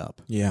sped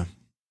up. Yeah.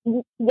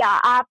 Yeah,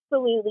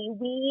 absolutely.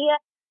 We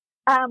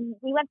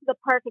went to the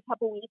park a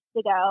couple weeks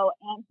ago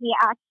and he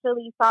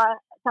actually saw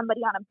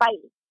somebody on a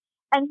bike.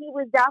 And he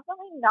was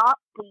definitely not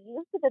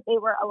pleased that they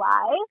were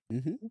alive,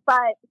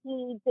 but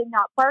he did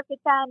not bark at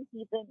them.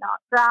 He did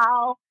not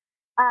growl.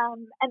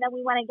 And then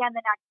we went again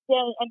the next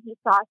day and he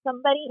saw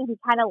somebody and he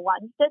kind of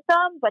lunged at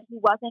them, but he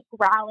wasn't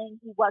growling.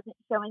 He wasn't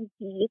showing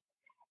teeth.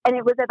 And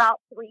it was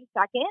about 3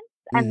 seconds.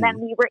 And then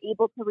we were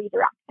able to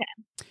redirect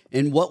him.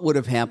 And what would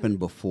have happened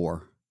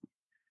before?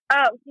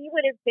 Oh, he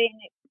would have been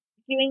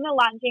doing the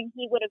lunging.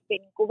 He would have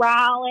been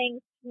growling,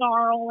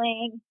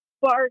 snarling,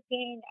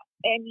 barking.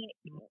 I mean,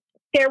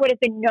 there would have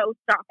been no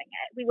stopping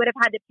it. We would have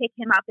had to pick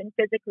him up and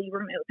physically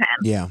remove him.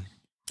 Yeah.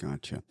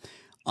 Gotcha.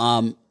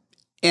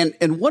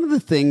 And one of the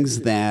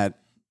things that,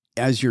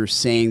 as you're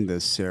saying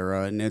this,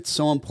 Sarah, and it's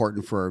so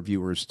important for our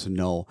viewers to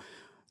know,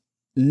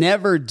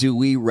 never do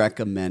we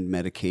recommend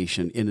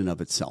medication in and of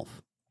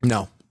itself.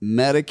 No.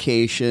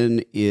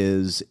 Medication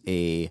is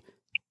a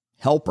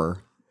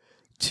helper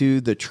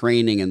to the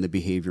training and the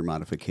behavior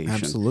modification.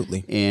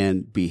 Absolutely.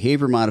 And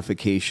behavior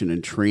modification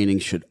and training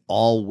should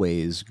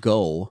always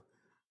go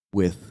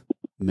with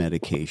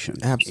medication.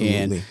 Absolutely.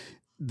 And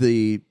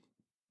the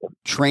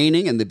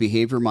training and the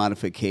behavior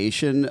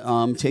modification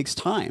takes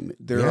time.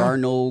 There are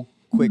no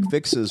quick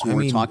fixes when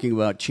we're talking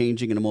about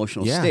changing an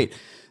emotional state.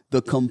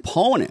 The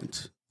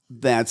component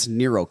that's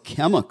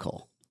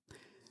neurochemical,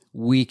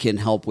 we can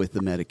help with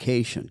the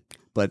medication.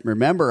 But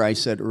remember, I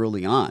said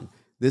early on,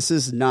 this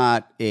is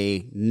not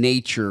a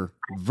nature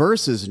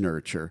versus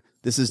nurture.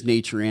 This is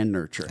nature and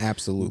nurture.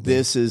 Absolutely.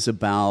 This is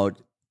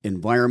about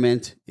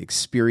environment,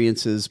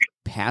 experiences,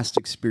 past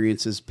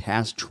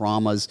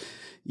traumas,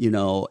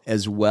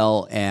 as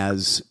well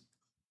as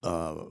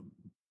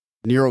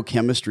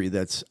neurochemistry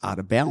that's out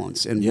of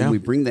balance. And when we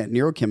bring that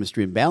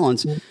neurochemistry in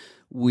balance,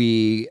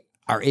 we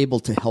are able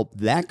to help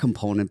that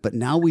component. But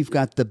now we've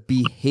got the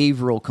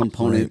behavioral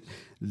component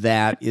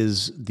that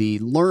is the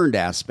learned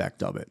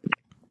aspect of it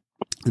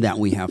that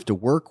we have to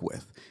work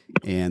with.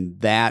 And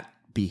that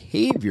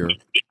behavior,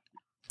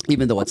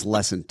 even though it's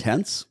less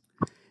intense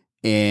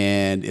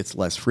and it's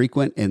less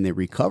frequent and they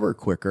recover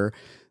quicker,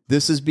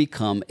 this has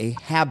become a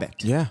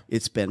habit. Yeah.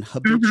 It's been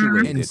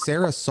habituated. And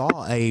Sarah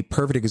saw a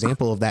perfect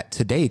example of that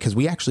today because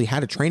we actually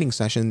had a training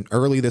session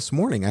early this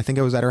morning. I think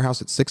I was at her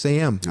house at 6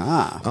 a.m.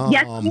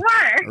 Yes, you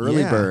are.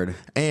 Early bird.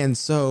 And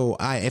so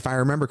if I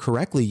remember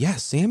correctly,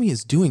 yes, Sammy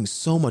is doing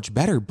so much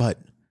better, but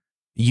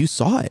you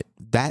saw it.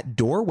 That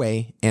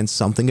doorway and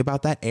something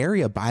about that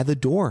area by the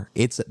door.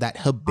 It's that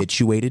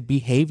habituated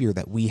behavior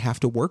that we have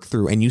to work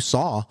through. And you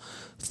saw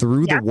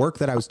through the work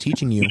that I was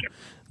teaching you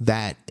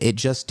that it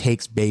just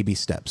takes baby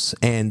steps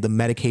and the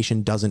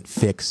medication doesn't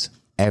fix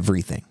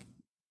everything.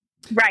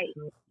 Right.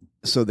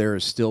 So there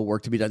is still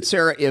work to be done.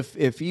 Sarah,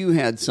 if you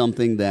had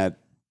something that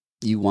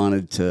you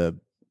wanted to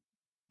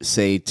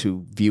say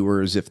to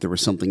viewers, if there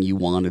was something you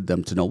wanted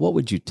them to know, what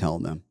would you tell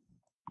them?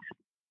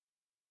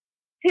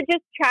 To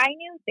just try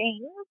new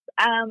things.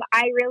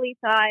 I really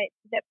thought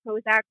that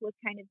Prozac was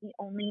kind of the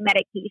only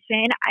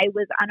medication. I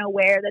was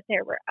unaware that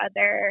there were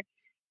other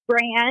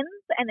brands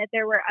and that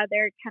there were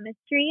other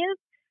chemistries.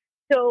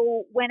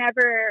 So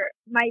whenever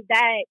my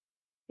vet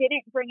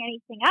didn't bring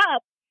anything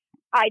up,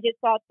 I just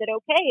thought that,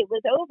 okay, it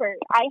was over.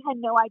 I had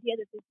no idea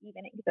that this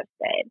even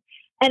existed.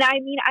 And I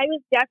mean, I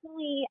was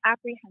definitely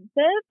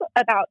apprehensive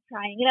about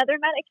trying another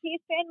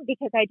medication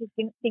because I just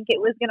didn't think it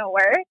was going to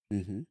work.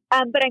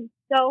 But I'm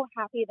so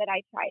happy that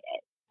I tried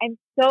it. I'm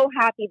so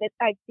happy that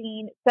I've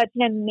seen such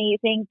an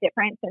amazing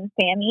difference in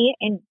Sammy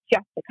in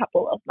just a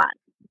couple of months.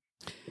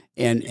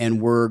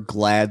 And we're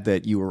glad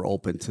that you were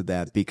open to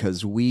that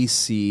because we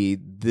see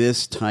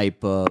this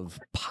type of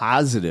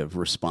positive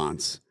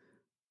response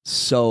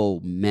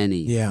so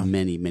many.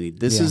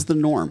 This is the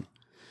norm.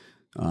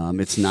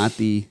 It's not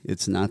the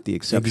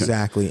exception.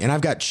 Exactly. And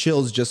I've got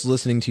chills just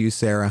listening to you,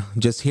 Sarah.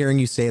 Just hearing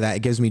you say that,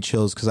 it gives me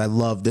chills because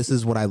this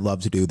is what I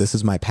love to do. This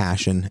is my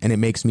passion. And it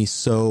makes me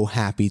so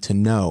happy to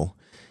know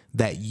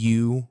that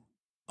you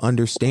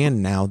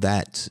understand now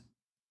that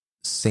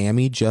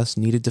Sammy just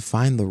needed to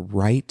find the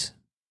right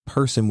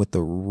person with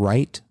the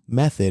right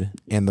method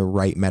and the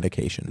right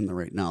medication and the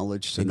right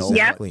knowledge to know what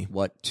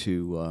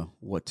to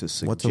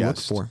suggest, what to look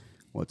for.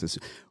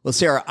 Well,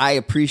 Sarah, I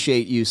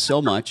appreciate you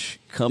so much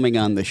coming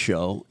on the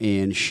show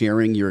and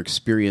sharing your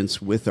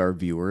experience with our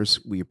viewers.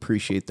 We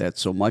appreciate that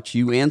so much.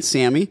 You and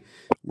Sammy,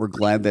 we're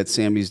glad that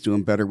Sammy's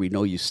doing better. We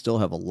know you still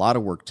have a lot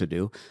of work to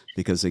do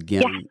because,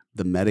 again,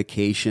 the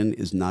medication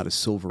is not a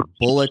silver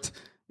bullet.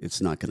 It's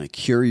not going to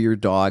cure your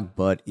dog,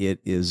 but it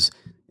is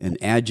an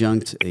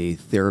adjunct, a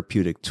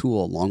therapeutic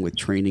tool, along with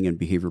training and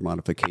behavior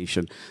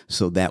modification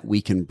so that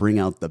we can bring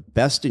out the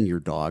best in your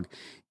dog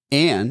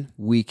and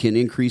we can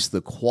increase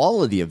the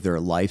quality of their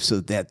life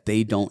so that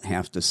they don't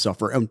have to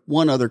suffer. And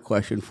one other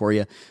question for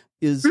you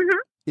is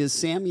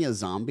Sammy a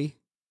zombie?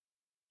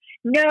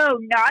 No,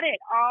 not at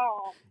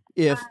all.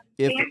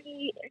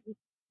 Sammy,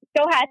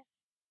 go ahead.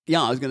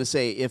 Yeah, I was going to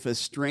say, if a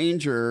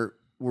stranger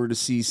were to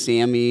see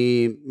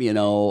Sammy,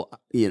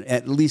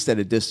 at least at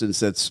a distance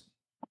that's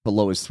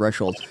below his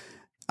threshold,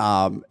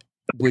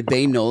 would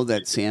they know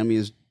that Sammy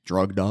is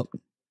drugged up?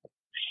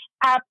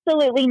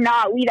 Absolutely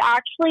not. We've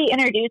actually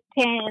introduced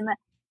him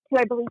to,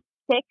 I believe,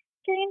 6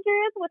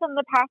 strangers within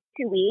the past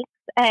 2 weeks.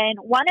 And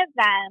one of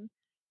them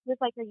was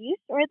like, are you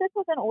sure this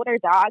is an older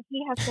dog?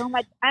 He has so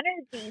much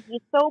energy.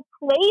 He's so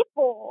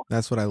playful.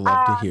 That's what I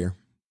love to hear.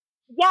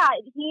 Yeah,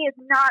 he is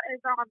not a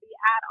zombie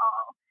at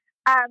all.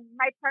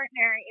 My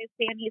partner is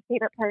Sammy's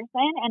favorite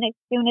person. And as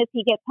soon as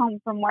he gets home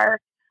from work,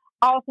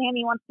 all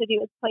Sammy wants to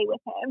do is play with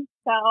him.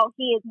 So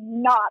he is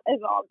not a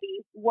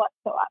zombie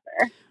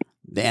whatsoever.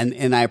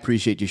 And I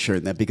appreciate you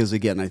sharing that because,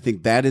 again, I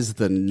think that is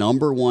the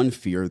number one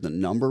fear, the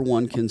number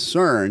one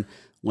concern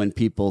when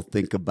people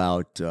think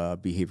about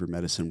behavior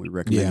medicine. We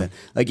recommend that.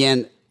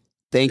 Again,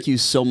 thank you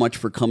so much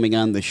for coming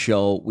on the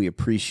show. We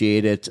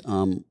appreciate it.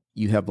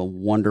 You have a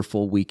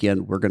wonderful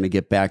weekend. We're going to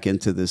get back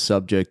into this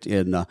subject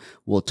and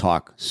we'll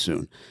talk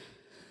soon.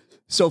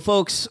 So,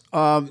 folks,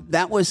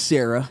 that was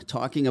Sarah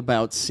talking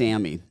about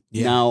Sammy.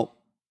 Yeah. Now,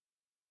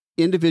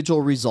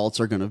 individual results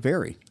are going to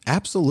vary.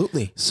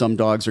 Absolutely. Some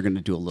dogs are going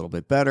to do a little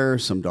bit better.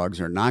 Some dogs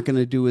are not going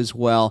to do as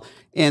well.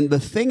 And the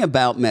thing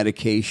about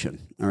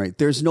medication, all right,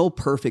 there's no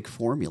perfect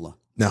formula.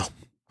 No.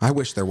 I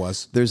wish there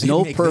was. There's It'd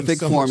no make perfect things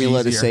so much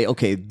formula to easier. say,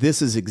 okay,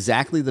 this is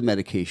exactly the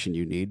medication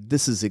you need.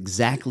 This is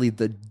exactly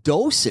the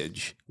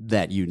dosage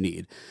that you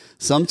need.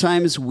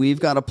 Sometimes we've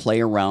got to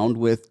play around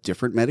with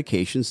different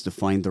medications to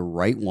find the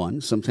right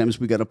one. Sometimes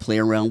we got to play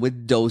around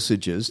with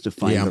dosages to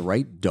find the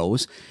right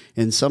dose.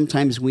 And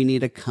sometimes we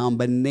need a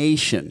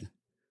combination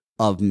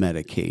of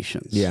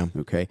medications. Yeah.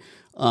 Okay.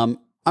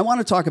 I want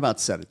to talk about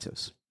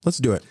sedatives Let's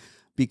do it.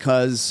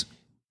 because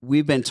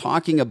we've been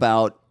talking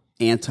about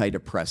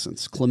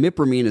antidepressants.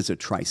 Clomipramine is a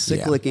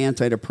tricyclic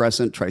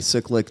antidepressant.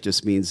 Tricyclic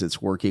just means it's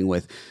working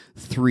with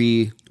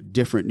 3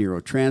 different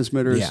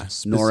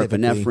neurotransmitters,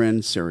 norepinephrine,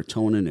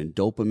 serotonin, and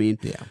dopamine.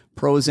 Yeah.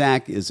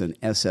 Prozac is an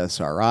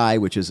SSRI,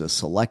 which is a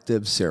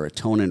selective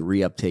serotonin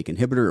reuptake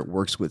inhibitor. It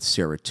works with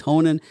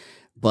serotonin,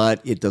 but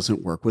it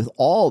doesn't work with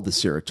all the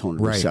serotonin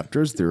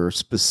receptors. There are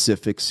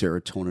specific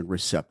serotonin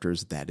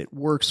receptors that it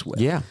works with.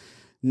 Yeah.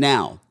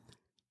 Now,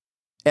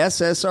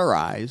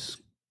 SSRIs,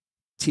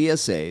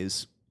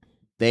 TSAs,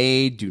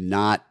 they do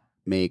not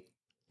make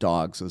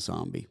dogs a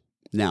zombie.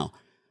 Now,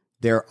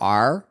 there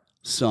are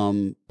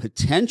some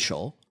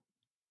potential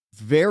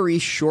very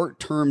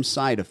short-term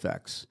side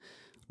effects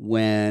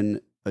when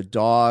a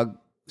dog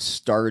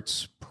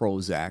starts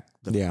Prozac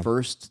the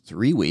first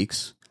 3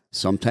 weeks.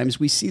 Sometimes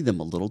we see them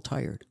a little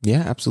tired.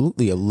 Yeah,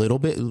 absolutely. A little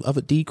bit of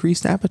a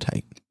decreased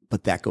appetite.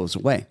 But that goes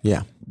away.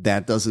 Yeah.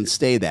 That doesn't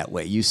stay that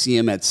way. You see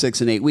them at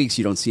 6 and 8 weeks,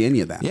 you don't see any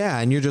of that. Yeah,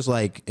 and you're just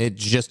like,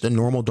 it's just a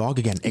normal dog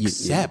again,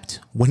 except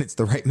when it's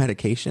the right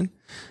medication.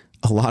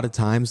 A lot of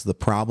times the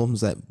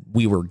problems that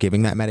we were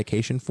giving that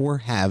medication for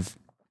have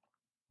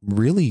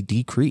really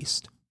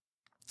decreased.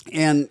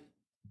 And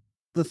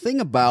the thing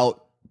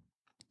about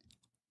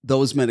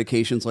those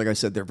medications, like I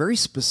said, they're very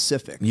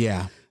specific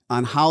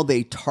on how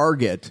they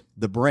target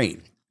the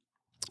brain.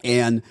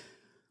 And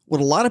what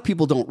a lot of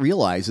people don't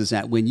realize is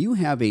that when you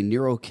have a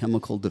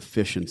neurochemical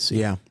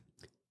deficiency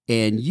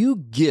and you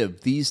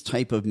give these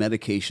type of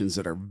medications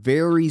that are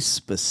very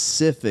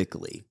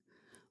specifically,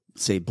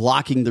 say,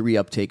 blocking the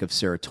reuptake of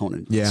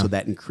serotonin, so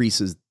that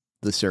increases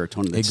the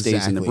serotonin that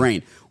stays in the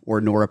brain, or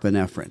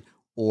norepinephrine,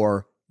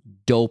 or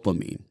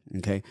dopamine,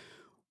 okay?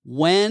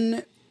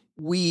 When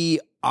we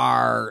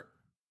are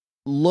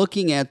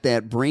looking at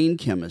that brain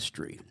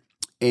chemistry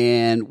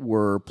and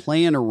we're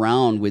playing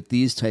around with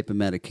these type of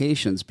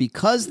medications,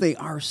 because they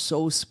are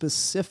so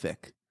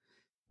specific,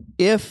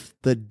 if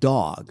the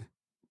dog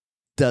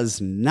does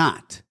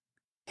not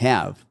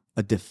have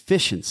a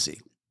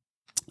deficiency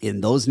in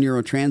those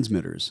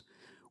neurotransmitters,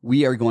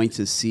 we are going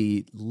to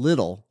see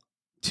little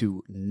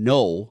to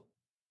no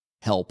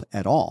help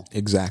at all.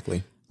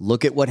 Exactly.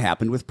 Look at what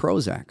happened with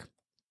Prozac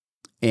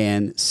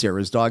and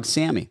Sarah's dog,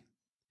 Sammy.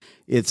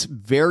 It's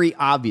very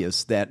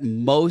obvious that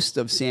most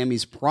of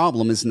Sammy's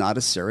problem is not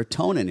a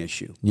serotonin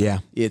issue. Yeah.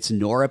 It's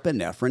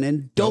norepinephrine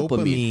and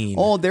dopamine.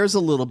 Oh, there's a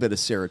little bit of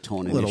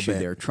serotonin issue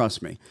there,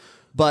 trust me.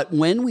 But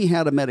when we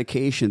had a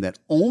medication that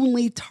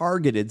only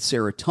targeted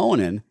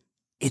serotonin,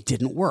 it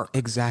didn't work.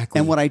 Exactly.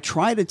 And what I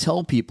try to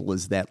tell people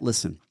is that,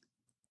 listen,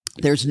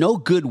 there's no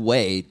good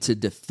way to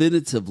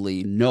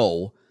definitively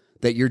know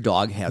that your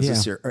dog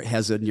has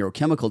a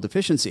neurochemical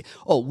deficiency.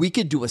 Oh, we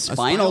could do a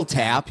spinal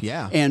tap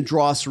and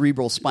draw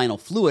cerebral spinal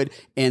fluid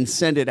and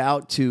send it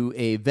out to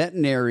a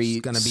veterinary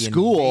It's going to be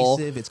school.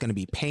 invasive. It's going to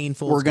be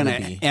painful.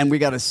 And we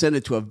got to send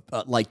it to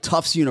like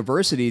Tufts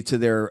University, to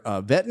their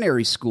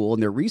veterinary school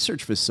and their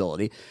research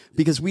facility,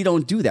 because we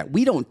don't do that.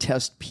 We don't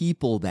test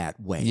people that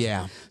way.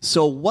 Yeah.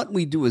 So what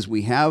we do is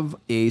we have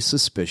a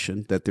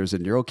suspicion that there's a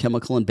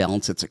neurochemical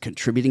imbalance. It's a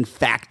contributing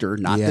factor,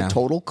 not the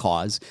total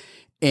cause.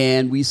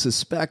 And we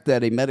suspect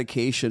that a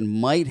medication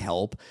might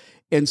help.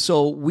 And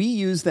so we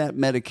use that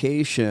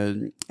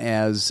medication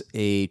as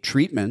a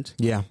treatment,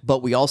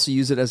 but we also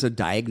use it as a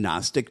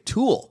diagnostic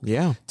tool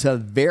to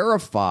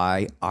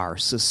verify our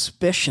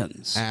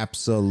suspicions.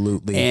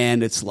 Absolutely.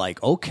 And it's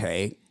like,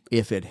 okay,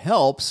 if it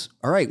helps,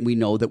 all right, we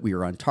know that we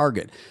are on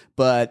target.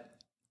 But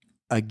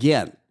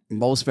again,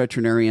 most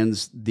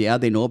veterinarians,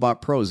 they know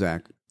about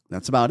Prozac.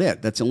 That's about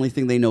it. That's the only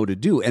thing they know to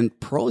do. And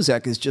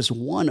Prozac is just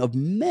one of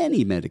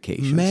many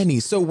medications.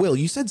 Many. So, Will,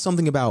 you said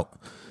something about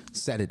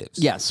sedatives.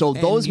 Yeah, so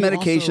those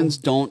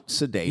medications don't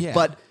sedate,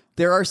 but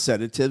there are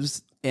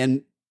sedatives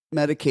and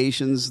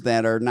medications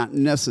that are not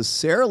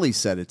necessarily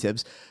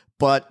sedatives,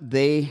 but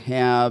they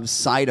have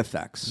side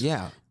effects.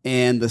 Yeah.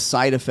 And the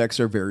side effects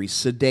are very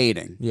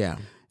sedating. Yeah.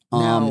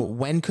 Now,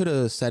 when could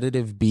a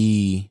sedative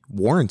be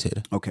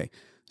warranted? Okay.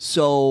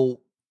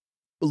 So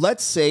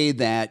let's say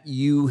that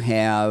you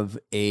have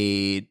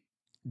a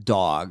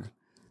dog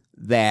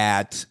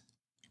that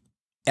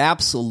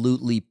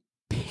absolutely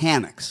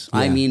panics.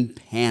 I mean,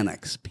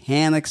 panics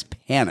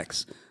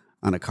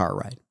on a car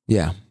ride.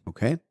 Yeah.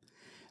 Okay.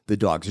 The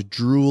dog's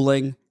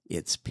drooling.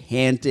 It's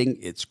panting.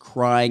 It's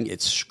crying.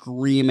 It's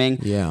screaming.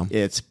 Yeah.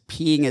 It's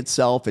peeing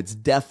itself. It's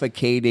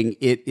defecating.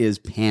 It is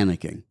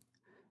panicking.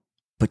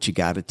 But you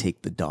got to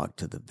take the dog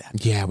to the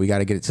vet. Yeah, we got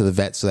to get it to the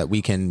vet so that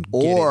we can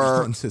get it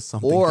onto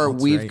something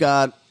else, we've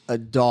got a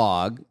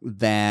dog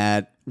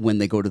that when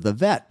they go to the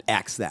vet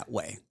acts that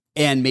way.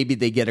 And maybe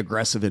they get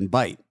aggressive and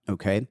bite,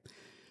 okay?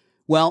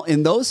 Well,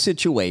 in those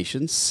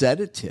situations,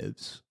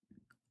 sedatives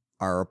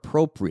are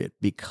appropriate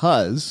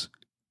because,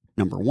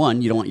 number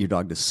one, you don't want your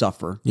dog to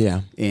suffer.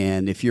 Yeah.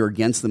 And if you're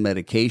against the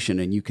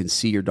medication and you can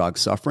see your dog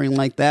suffering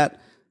like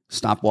that,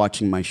 stop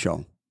watching my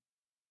show.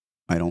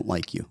 I don't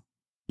like you.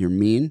 You're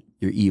mean.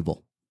 You're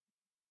evil.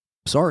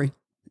 Sorry.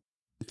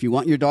 If you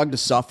want your dog to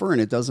suffer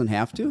and it doesn't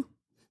have to.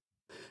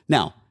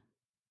 Now,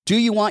 do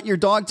you want your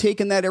dog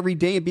taking that every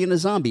day and being a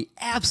zombie?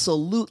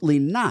 Absolutely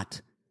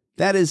not.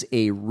 That is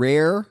a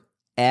rare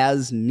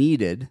as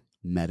needed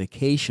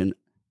medication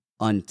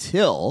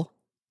until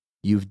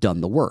you've done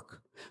the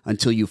work,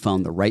 until you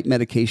found the right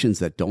medications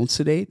that don't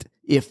sedate,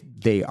 if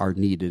they are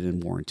needed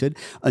and warranted,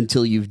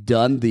 until you've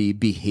done the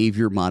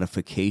behavior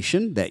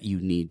modification that you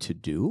need to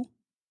do.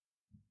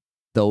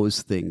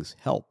 Those things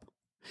help.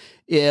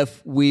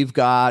 If we've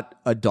got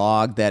a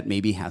dog that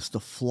maybe has to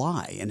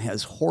fly and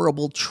has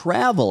horrible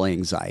travel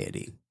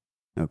anxiety,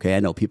 okay, I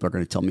know people are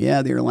going to tell me,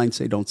 yeah, the airlines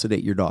say don't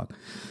sedate your dog.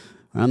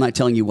 I'm not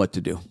telling you what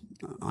to do.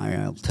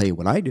 I'll tell you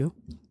what I do.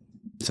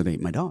 Sedate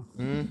my dog.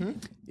 Mm-hmm.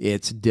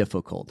 It's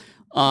difficult.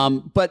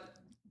 But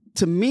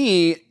to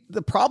me,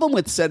 the problem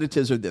with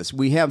sedatives are this.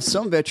 We have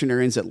some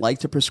veterinarians that like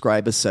to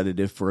prescribe a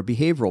sedative for a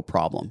behavioral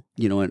problem,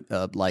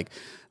 like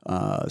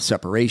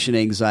separation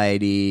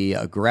anxiety,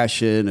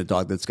 aggression, a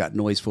dog that's got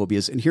noise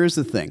phobias. And here's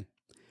the thing.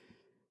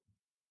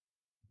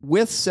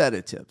 With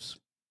sedatives,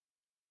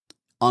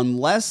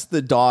 unless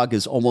the dog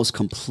is almost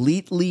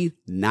completely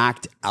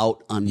knocked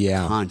out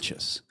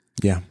unconscious,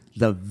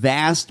 the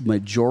vast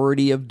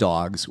majority of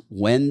dogs,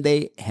 when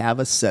they have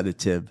a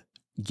sedative,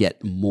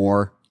 get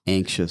more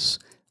anxious,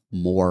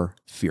 more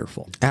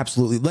fearful.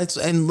 Absolutely.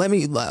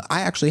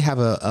 I actually have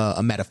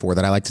a metaphor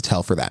that I like to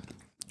tell for that.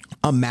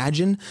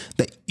 Imagine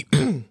that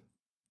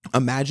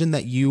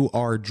you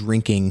are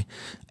drinking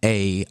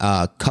a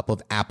cup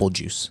of apple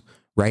juice,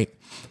 right?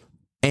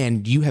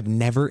 And you have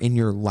never in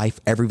your life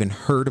ever even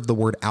heard of the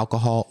word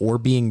alcohol or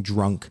being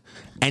drunk,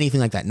 anything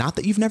like that. Not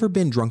that you've never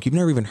been drunk. You've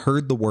never even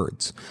heard the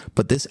words,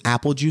 but this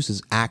apple juice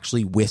is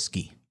actually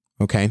whiskey.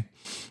 Okay.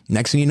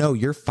 Next thing you know,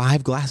 you're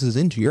 5 glasses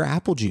into your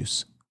apple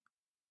juice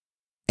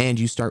and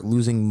you start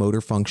losing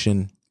motor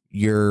function.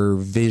 Your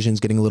vision's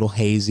getting a little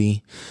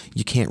hazy.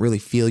 You can't really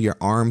feel your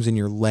arms and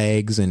your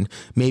legs, and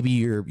maybe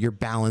your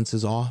balance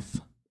is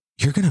off.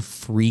 You're going to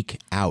freak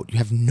out. You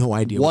have no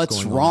idea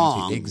what's going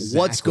wrong. on. Exactly.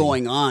 What's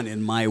going on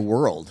in my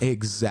world?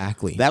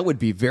 Exactly. That would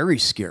be very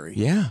scary.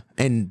 Yeah.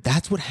 And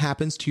that's what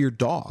happens to your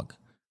dog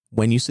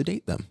when you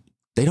sedate them.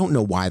 They don't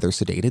know why they're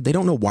sedated. They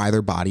don't know why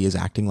their body is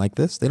acting like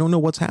this. They don't know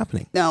what's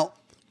happening. Now,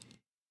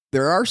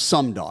 there are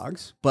some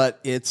dogs, but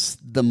it's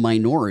the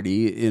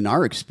minority in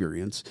our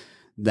experience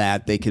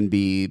that they can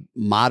be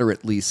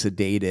moderately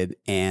sedated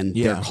and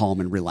they're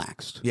calm and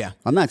relaxed. Yeah.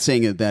 I'm not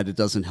saying that it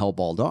doesn't help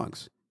all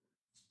dogs.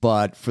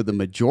 But for the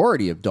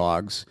majority of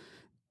dogs,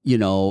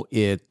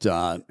 it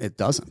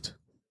doesn't.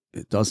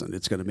 It doesn't.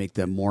 It's going to make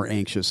them more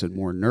anxious and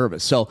more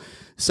nervous. So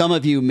some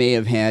of you may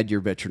have had your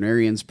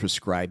veterinarians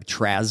prescribe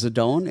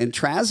trazodone, and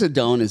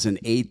trazodone is an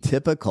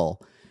atypical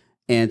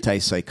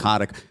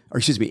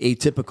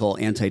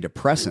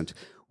antidepressant.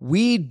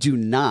 We do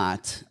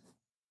not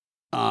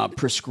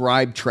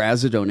prescribe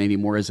trazodone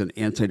anymore as an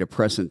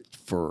antidepressant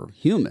for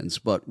humans,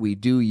 but we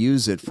do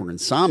use it for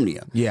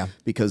insomnia. Yeah.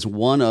 Because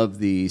one of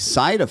the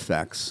side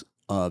effects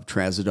of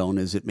trazodone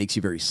is it makes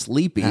you very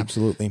sleepy.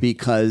 Absolutely.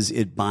 Because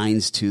it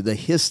binds to the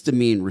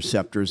histamine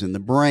receptors in the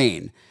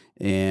brain.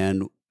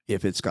 And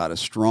if it's got a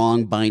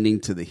strong binding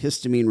to the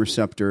histamine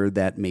receptor,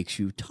 that makes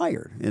you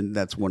tired. And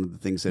that's one of the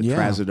things that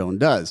trazodone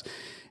does.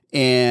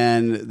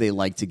 And they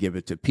like to give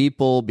it to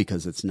people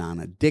because it's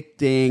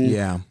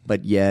non-addicting,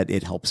 but yet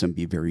it helps them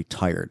be very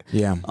tired.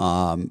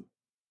 Yeah.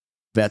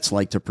 Vets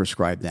like to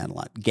prescribe that a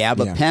lot.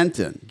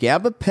 Gabapentin. Yeah.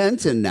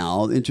 Gabapentin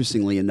now,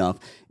 interestingly enough,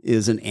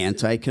 is an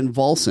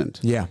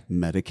anticonvulsant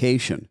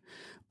medication,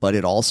 but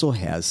it also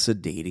has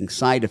sedating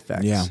side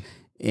effects. Yeah.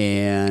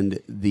 And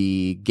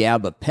the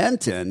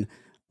gabapentin,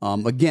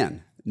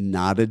 again,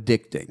 not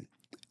addicting.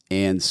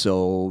 And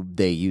so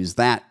they use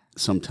that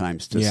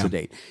sometimes to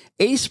sedate.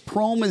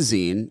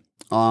 Acepromazine,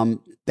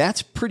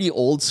 that's pretty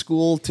old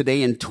school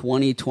today in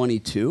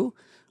 2022.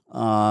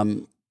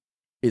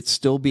 It's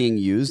still being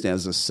used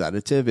as a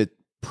sedative. It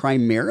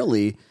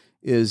primarily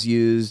is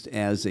used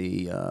as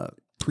a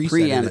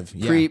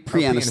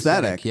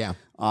pre-anesthetic. Yeah.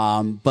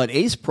 But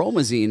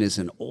acepromazine is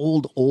an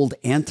old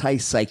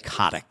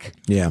antipsychotic.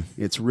 Yeah.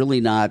 It's really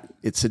not,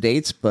 it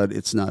sedates, but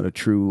it's not a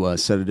true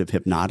sedative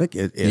hypnotic.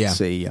 It's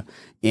a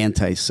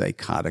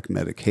antipsychotic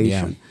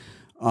medication.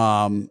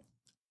 Yeah.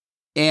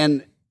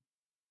 And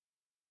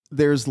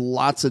there's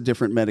lots of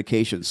different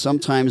medications.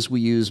 Sometimes we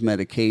use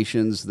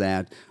medications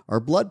that are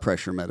blood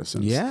pressure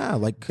medicines. Yeah,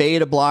 like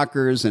beta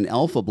blockers and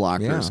alpha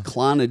blockers,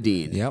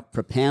 clonidine,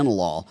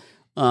 propanolol.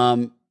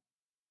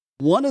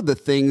 One of the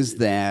things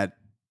that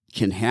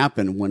can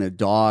happen when a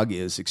dog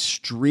is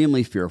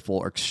extremely fearful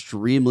or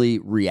extremely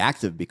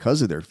reactive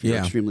because of their fear,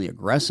 extremely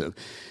aggressive,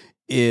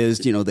 is,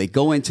 they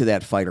go into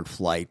that fight or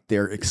flight.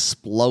 They're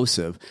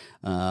explosive.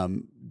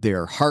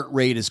 their heart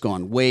rate has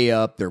gone way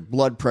up, their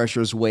blood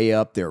pressure's way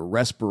up, their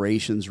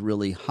respiration's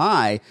really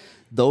high.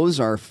 Those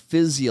are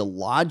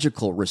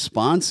physiological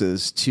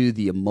responses to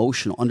the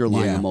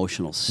underlying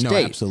emotional state. No,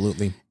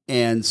 absolutely.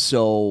 And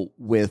so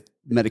with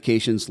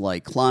medications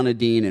like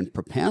clonidine and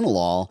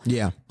propranolol,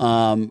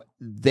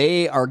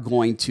 they are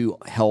going to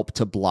help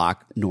to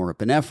block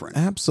norepinephrine.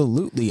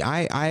 Absolutely.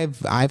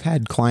 I've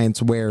had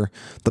clients where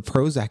the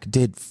Prozac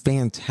did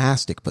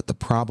fantastic, but the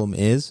problem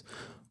is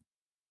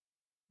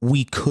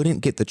we couldn't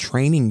get the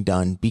training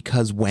done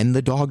because when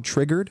the dog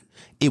triggered,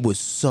 it was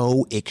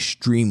so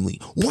extremely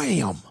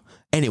wham.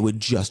 And it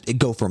would it'd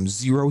go from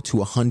 0 to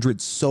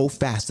 100 so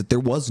fast that there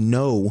was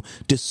no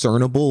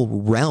discernible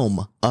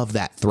realm of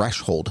that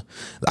threshold.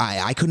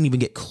 I couldn't even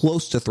get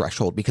close to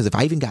threshold, because if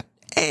I even got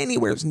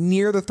anywhere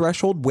near the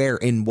threshold, where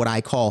in what I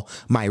call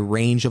my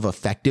range of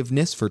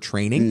effectiveness for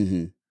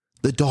training,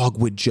 the dog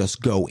would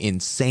just go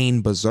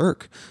insane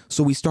berserk.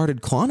 So we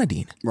started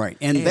clonidine. Right.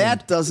 And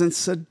that doesn't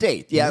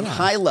sedate. Yeah, at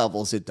high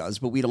levels it does,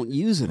 but we don't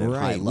use it at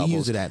high levels. We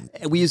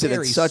use it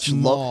at such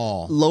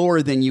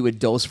lower than you would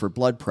dose for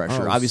blood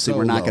pressure. Obviously,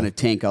 we're not going to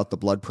tank out the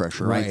blood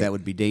pressure, right? That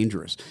would be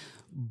dangerous.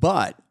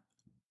 But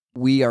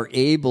we are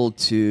able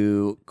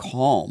to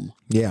calm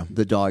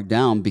the dog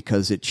down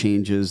because it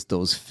changes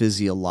those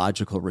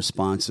physiological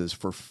responses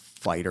for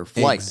fight or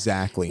flight.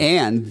 Exactly.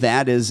 And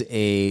that is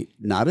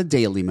not a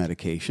daily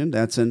medication.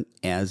 That's an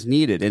as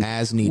needed. And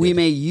as needed. We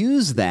may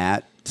use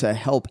that to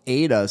help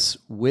aid us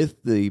with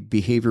the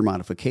behavior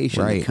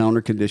modification, the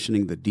counter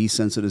conditioning, the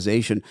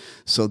desensitization,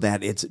 so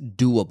that it's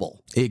doable.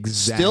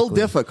 Exactly. Still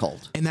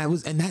difficult. And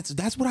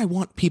that's what I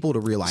want people to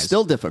realize.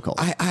 Still difficult.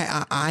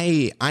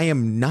 I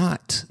am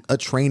not a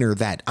trainer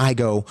that I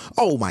go,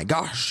 oh my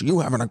gosh, you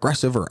have an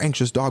aggressive or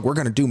anxious dog, we're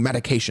going to do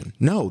medication.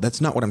 No,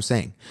 that's not what I'm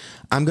saying.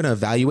 I'm going to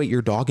evaluate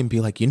your dog and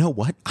be like, you know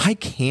what? I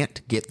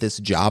can't get this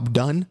job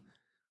done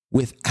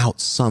without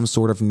some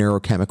sort of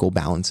neurochemical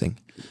balancing,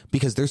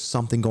 because there's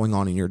something going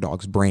on in your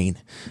dog's brain.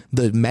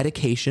 The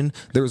medication,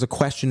 there was a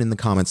question in the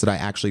comments that I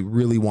actually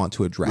really want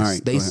to address.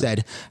 They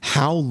said,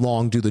 how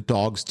long do the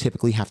dogs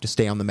typically have to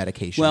stay on the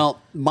medication?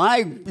 Well,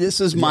 this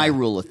is my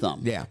rule of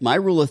thumb. Yeah. My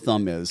rule of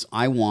thumb is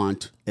I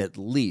want at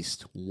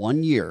least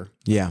 1 year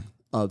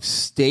of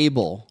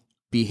stable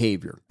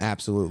behavior.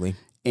 Absolutely.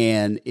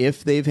 And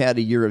if they've had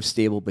a year of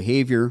stable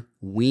behavior,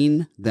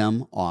 wean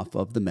them off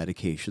of the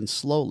medication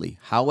slowly.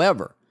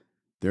 However,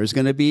 there's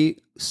going to be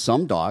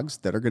some dogs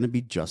that are going to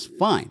be just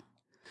fine.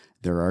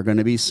 There are going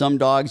to be some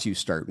dogs, you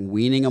start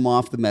weaning them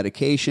off the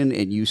medication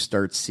and you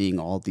start seeing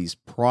all these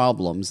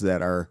problems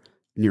that are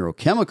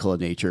neurochemical in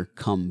nature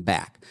come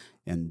back.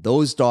 And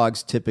those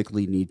dogs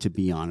typically need to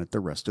be on it the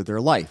rest of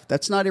their life.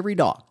 That's not every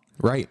dog.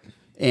 Right.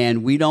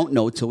 And we don't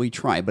know till we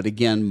try. But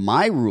again,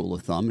 my rule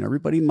of thumb, and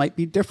everybody might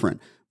be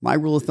different, my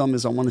rule of thumb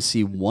is I want to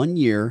see 1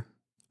 year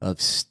of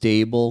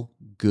stable,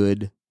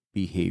 good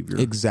behavior.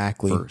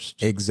 Exactly.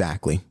 First.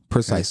 Exactly.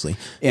 Precisely.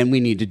 Okay. And we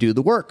need to do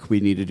the work. We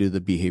need to do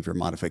the behavior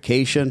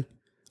modification.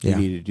 We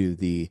need to do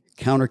the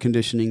counter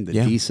conditioning, the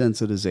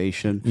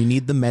desensitization. You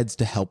need the meds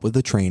to help with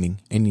the training,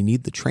 and you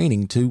need the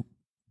training to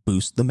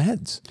boost the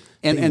meds.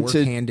 And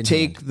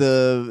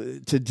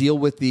to deal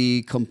with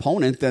the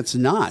component that's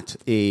not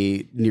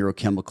a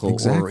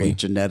neurochemical or a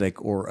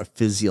genetic or a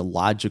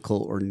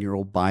physiological or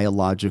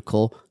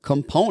neurobiological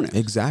component.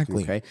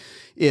 Exactly. Okay.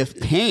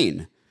 If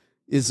pain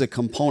is a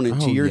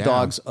component to your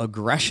dog's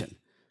aggression,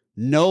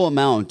 no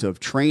amount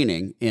of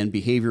training and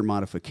behavior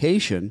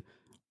modification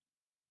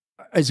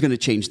is going to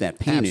change that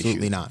pain issue.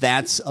 Absolutely not.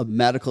 That's a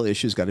medical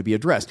issue that's got to be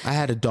addressed. I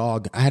had a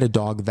dog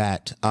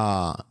that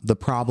the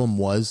problem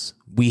was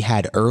we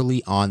had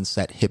early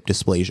onset hip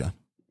dysplasia.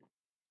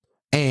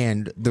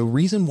 And the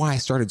reason why I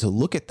started to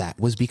look at that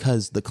was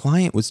because the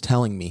client was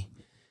telling me,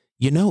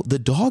 you know, the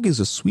dog is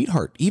a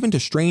sweetheart, even to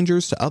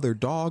strangers, to other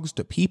dogs,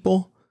 to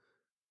people.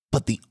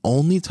 But the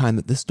only time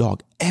that this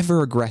dog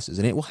ever aggresses,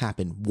 and it will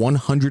happen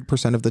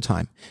 100% of the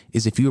time,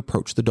 is if you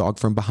approach the dog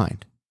from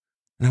behind.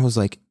 And I was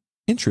like,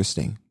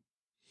 interesting.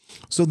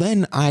 So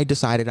then I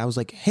decided, I was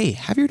like, hey,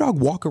 have your dog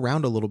walk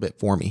around a little bit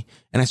for me.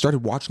 And I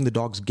started watching the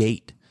dog's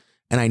gait.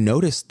 And I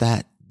noticed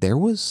that there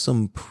was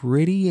some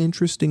pretty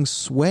interesting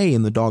sway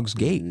in the dog's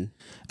gait. And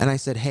I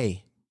said,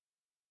 hey,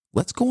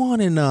 let's go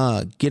on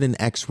and get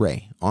an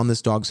x-ray on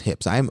this dog's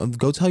hips.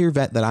 Go tell your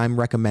vet that I'm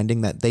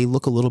recommending that they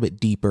look a little bit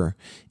deeper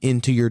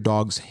into your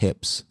dog's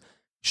hips.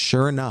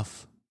 Sure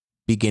enough,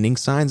 beginning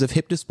signs of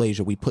hip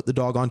dysplasia. We put the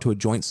dog onto a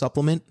joint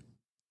supplement.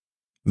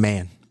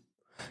 Man,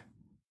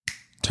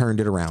 turned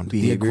it around.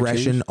 Behavior the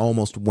aggression change?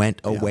 Almost went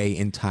away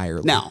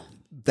entirely. Now,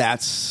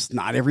 that's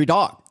not every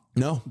dog.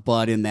 No.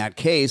 But in that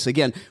case,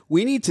 again,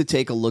 we need to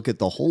take a look at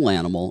the whole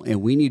animal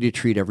and we need to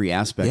treat every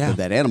aspect of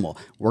that animal.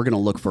 We're going to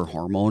look for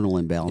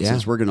hormonal imbalances. Yeah.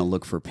 We're going to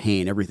look for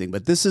pain, everything.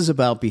 But this is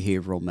about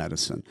behavioral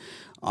medicine.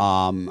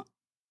 And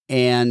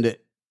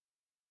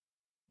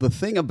the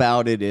thing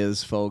about it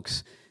is,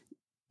 folks,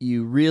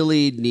 you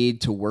really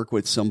need to work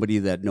with somebody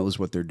that knows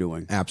what they're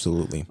doing.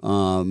 Absolutely.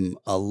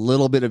 A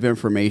little bit of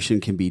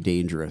information can be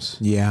dangerous.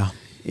 Yeah.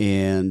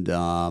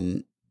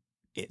 And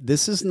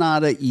this is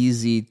not an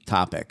easy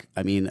topic.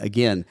 I mean,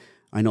 again,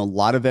 I know a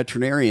lot of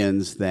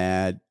veterinarians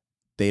that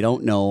they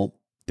don't know.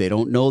 They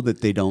don't know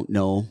that they don't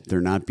know. They're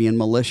not being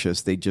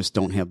malicious. They just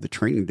don't have the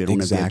training. They don't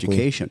have the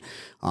education.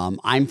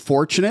 I'm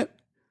fortunate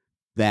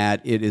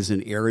that it is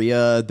an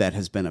area that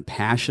has been a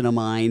passion of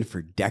mine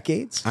for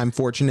decades. I'm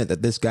fortunate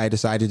that this guy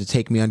decided to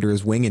take me under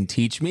his wing and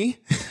teach me.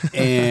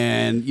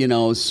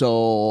 And,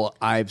 so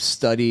I've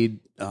studied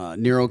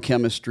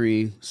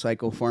neurochemistry,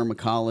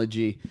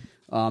 psychopharmacology,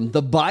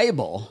 the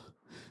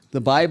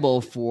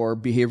Bible for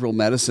behavioral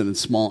medicine and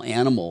small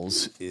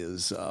animals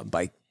is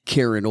by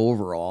Karen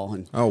Overall.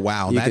 And oh,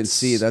 wow. You can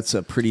see that's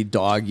a pretty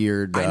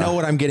dog-eared. I know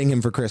what I'm getting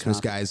him for Christmas,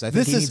 guys. I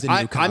think he needs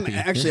a new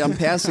copy. I'm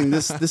passing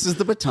this. This is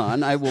the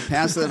baton. I will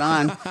pass it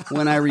on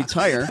when I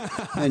retire.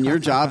 And your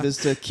job is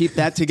to keep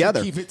that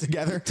together. Keep it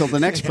together till the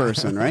next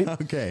person, right?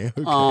 Okay.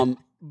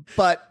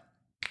 But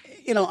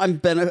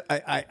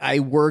I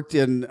worked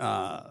in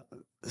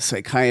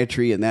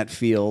psychiatry in that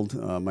field.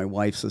 My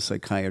wife's a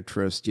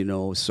psychiatrist,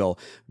 so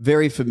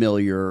very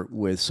familiar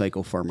with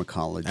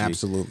psychopharmacology.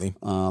 Absolutely.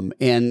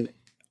 And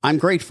I'm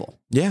grateful.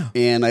 Yeah.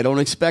 And I don't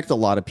expect a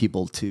lot of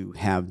people to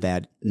have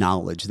that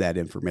knowledge, that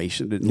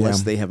information,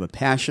 unless they have a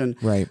passion.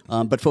 Right.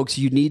 But folks,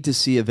 you need to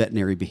see a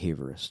veterinary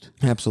behaviorist.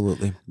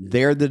 Absolutely.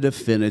 They're the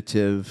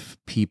definitive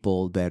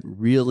people that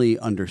really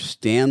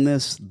understand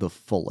this the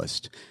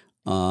fullest.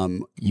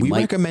 We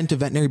recommend to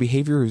veterinary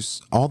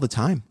behaviors all the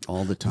time.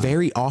 All the time.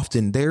 Very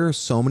often. There are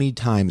so many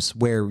times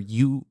where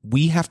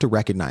we have to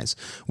recognize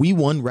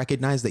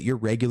that your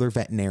regular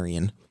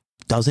veterinarian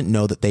doesn't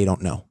know that they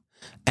don't know.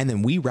 And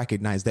then we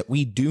recognize that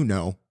we do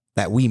know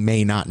that we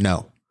may not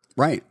know.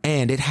 Right.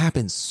 And it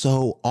happens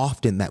so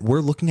often that we're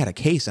looking at a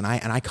case and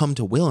I come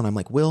to Will and I'm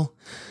like, Will,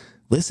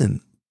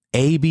 listen,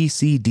 A, B,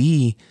 C,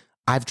 D,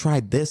 I've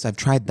tried this, I've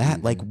tried that.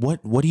 Mm-hmm. Like,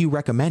 what do you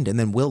recommend? And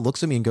then Will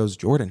looks at me and goes,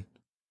 Jordan,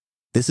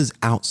 this is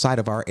outside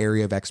of our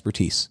area of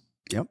expertise.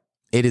 Yep.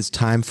 It is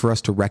time for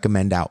us to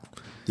recommend out.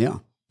 Yeah.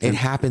 It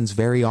happens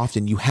very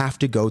often. You have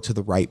to go to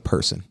the right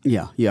person.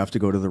 Yeah. You have to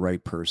go to the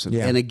right person.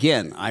 Yeah. And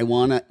again, I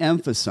want to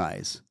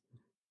emphasize,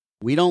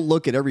 we don't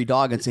look at every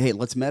dog and say, hey,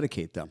 let's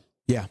medicate them.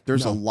 Yeah.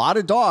 There's a lot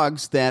of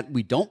dogs that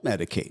we don't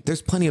medicate.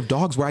 There's plenty of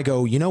dogs where I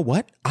go, you know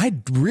what? I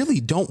really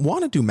don't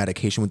want to do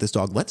medication with this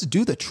dog. Let's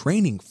do the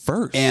training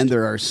first. And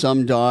there are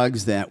some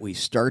dogs that we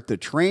start the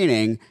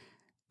training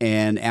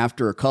and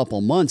after a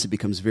couple months, it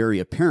becomes very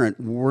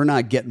apparent we're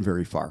not getting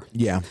very far.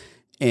 Yeah.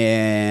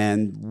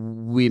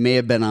 And we may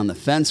have been on the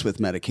fence with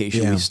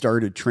medication. Yeah. We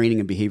started training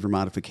and behavior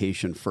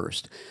modification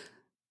first.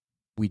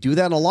 We do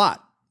that a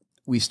lot.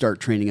 We start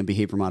training and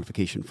behavior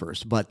modification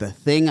first. But the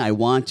thing I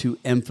want to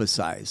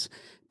emphasize,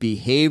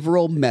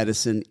 behavioral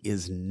medicine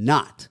is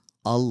not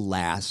a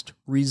last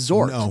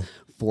resort. No.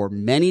 For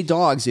many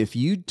dogs, if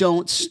you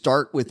don't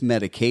start with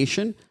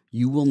medication,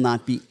 you will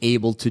not be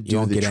able to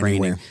do the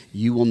training. Anywhere.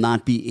 You will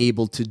not be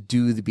able to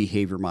do the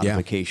behavior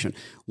modification.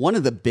 Yeah. One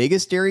of the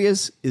biggest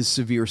areas is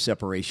severe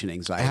separation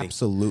anxiety.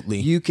 Absolutely.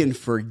 You can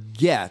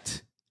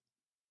forget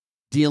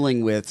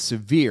dealing with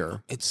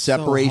severe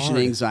separation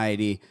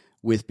anxiety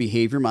with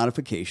behavior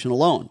modification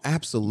alone.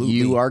 Absolutely.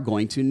 You are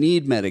going to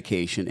need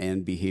medication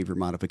and behavior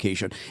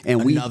modification.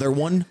 And another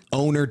one,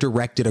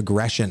 owner-directed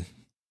aggression.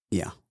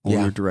 Yeah,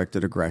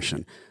 owner-directed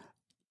aggression.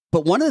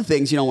 But one of the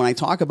things, when I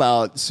talk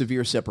about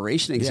severe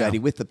separation anxiety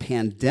with the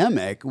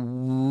pandemic,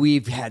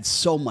 we've had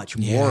so much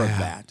more of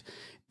that.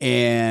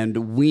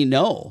 And we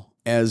know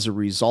as a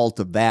result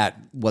of that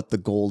what the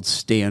gold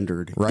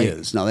standard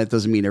is. Now, that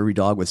doesn't mean every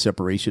dog with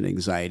separation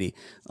anxiety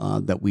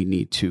that we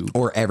need to.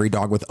 Or every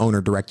dog with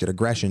owner-directed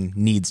aggression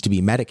needs to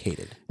be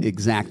medicated.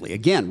 Exactly.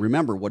 Again,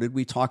 remember, what did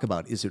we talk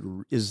about?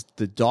 Is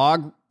the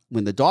dog,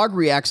 when the dog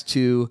reacts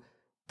to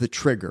the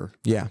trigger,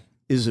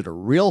 is it a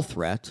real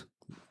threat?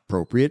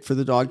 Appropriate for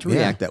the dog to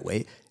react that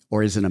way,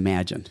 or is it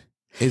imagined?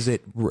 Is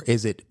it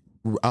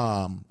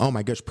oh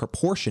my gosh,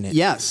 proportionate?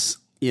 Yes.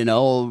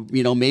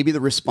 Maybe the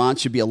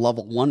response should be a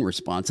level 1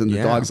 response and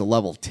the dog's a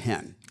level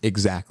 10.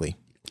 Exactly.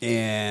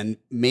 And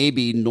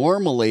maybe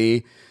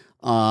normally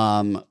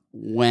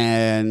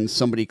when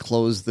somebody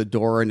closed the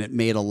door and it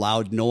made a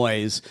loud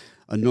noise,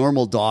 a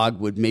normal dog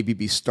would maybe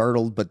be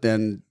startled, but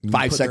then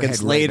 5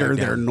 seconds later,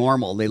 they're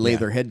normal. They lay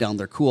their head down,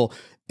 they're cool.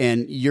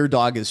 And your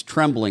dog is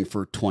trembling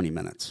for 20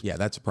 minutes. Yeah,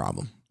 that's a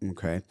problem.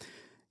 Okay.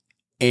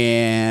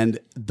 And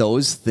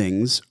those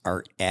things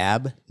are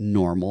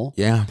abnormal,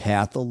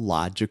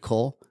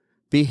 pathological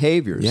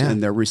behaviors. Yeah.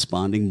 And they're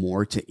responding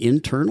more to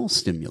internal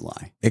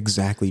stimuli.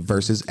 Exactly.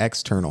 Versus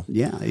external.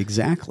 Yeah,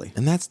 exactly.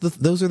 And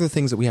those are the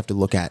things that we have to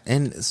look at.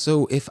 And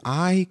so if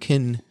I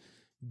can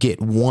get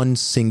one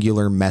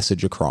singular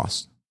message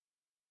across,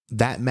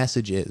 that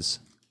message is,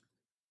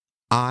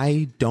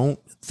 I don't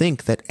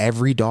think that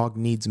every dog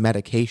needs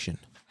medication.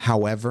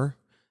 However,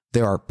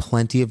 there are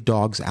plenty of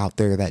dogs out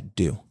there that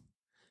do.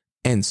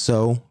 And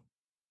so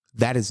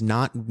that is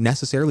not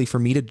necessarily for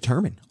me to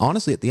determine.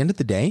 Honestly, at the end of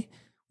the day,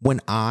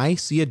 when I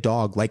see a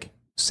dog like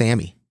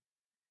Sammy,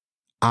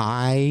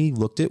 I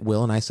looked at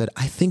Will and I said,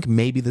 I think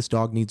maybe this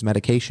dog needs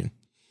medication.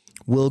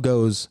 Will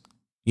goes,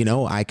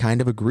 I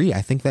kind of agree.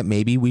 I think that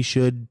maybe we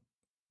should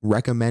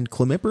recommend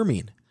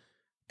clomipramine.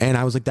 And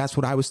I was like, that's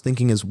what I was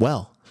thinking as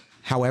well.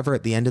 However,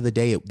 at the end of the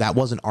day, that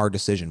wasn't our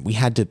decision. We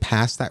had to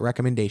pass that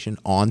recommendation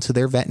on to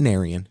their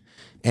veterinarian,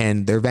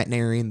 and their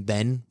veterinarian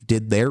then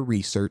did their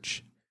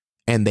research,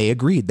 and they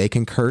agreed. They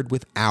concurred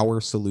with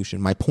our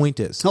solution. My point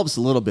is, Helps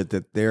a little bit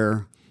that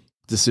their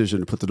decision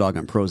to put the dog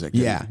on Prozac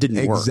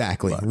didn't work.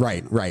 Exactly.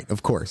 But, Right.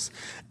 Of course.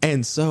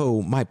 And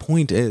so my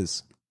point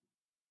is,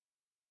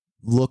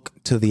 look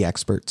to the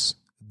experts.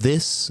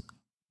 This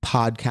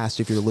podcast,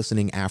 if you're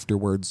listening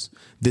afterwards,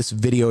 this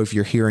video, if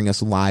you're hearing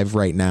us live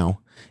right now,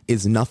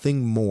 is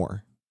nothing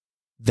more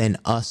than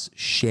us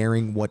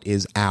sharing what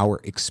is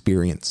our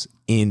experience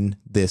in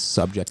this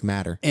subject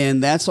matter.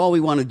 And that's all we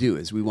want to do,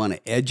 is we want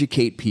to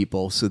educate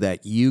people so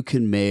that you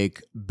can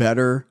make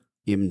better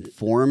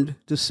informed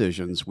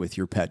decisions with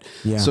your pet.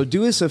 Yeah. So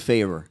do us a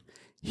favor,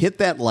 hit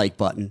that like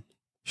button,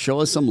 show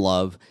us some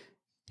love,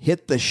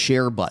 hit the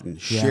share button,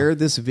 share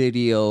this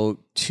video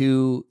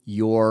to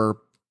your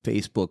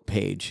Facebook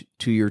page,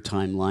 to your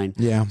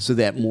timeline, so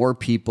that more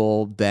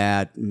people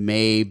that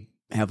may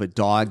have a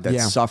dog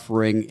that's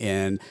suffering,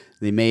 and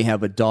they may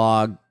have a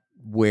dog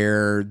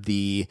where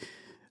the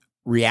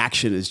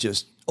reaction is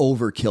just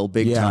overkill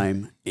big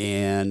time,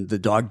 and the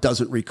dog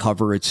doesn't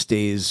recover. It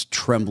stays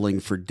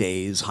trembling for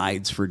days,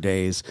 hides for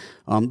days.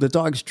 The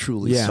dog's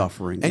truly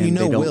suffering, and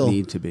they don't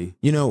need to be.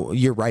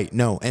 You're right.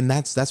 No, and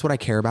that's what I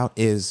care about,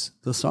 is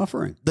The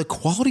suffering. the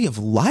quality of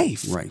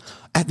life. Right.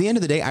 At the end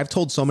of the day, I've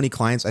told so many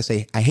clients, I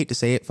say, I hate to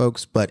say it,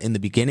 folks, but in the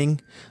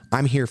beginning,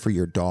 I'm here for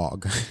your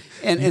dog.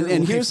 And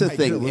here's the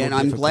thing, and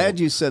I'm glad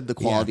you said the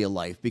quality Yeah. of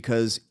life,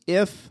 because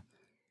if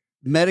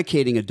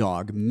medicating a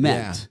dog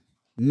meant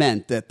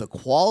that the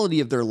quality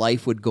of their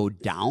life would go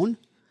down,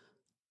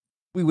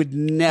 we would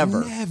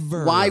never.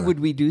 Why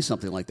would we do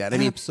something like that? I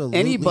mean, Absolutely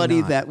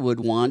anybody not. that would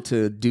want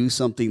to do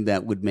something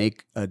that would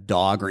make a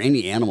dog or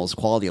any animal's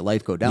quality of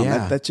life go down,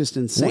 that's just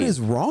insane. What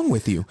is wrong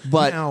with you?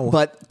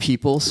 But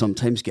people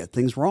sometimes get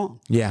things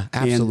wrong. Yeah,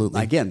 absolutely.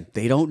 And again,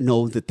 they don't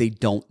know that they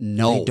don't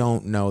know. They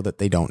don't know that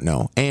they don't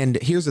know. And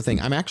here's the thing.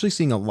 I'm actually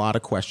seeing a lot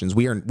of questions.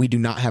 We do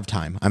not have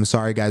time. I'm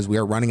sorry, guys. We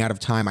are running out of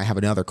time. I have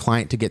another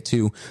client to get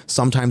to.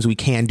 Sometimes we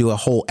can do a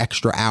whole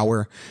extra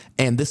hour.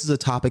 And this is a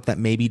topic that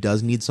maybe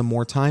does need some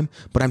more time.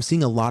 But I'm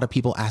seeing a lot of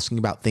people asking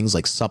about things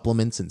like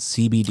supplements and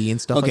CBD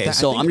and stuff like that. Okay,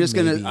 so I'm just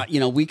going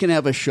to, we can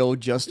have a show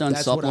just on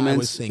That's what I supplements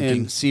was thinking.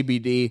 and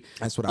CBD.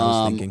 That's what I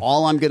was thinking.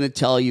 All I'm going to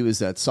tell you is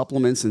that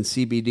supplements and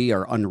CBD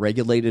are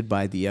unregulated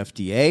by the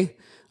FDA.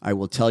 I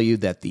will tell you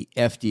that the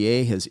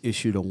FDA has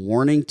issued a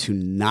warning to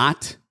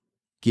not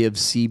give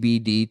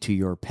CBD to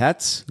your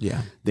pets.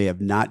 Yeah. They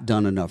have not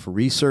done enough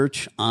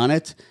research on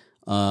it.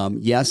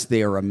 Yes,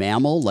 they are a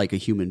mammal like a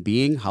human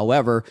being.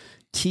 However,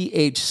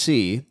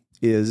 THC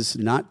is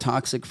not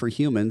toxic for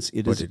humans.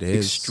 It is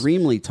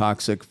extremely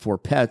toxic for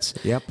pets.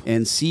 Yep.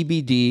 And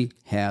CBD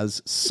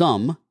has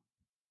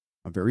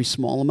a very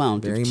small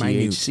amount of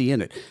THC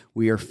in it.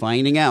 We are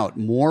finding out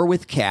more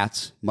with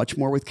cats, much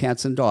more with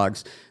cats and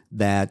dogs,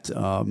 that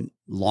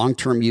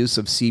long-term use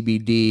of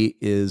CBD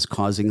is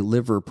causing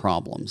liver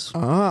problems.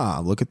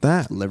 Look at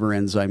that. Liver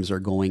enzymes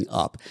are going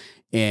up.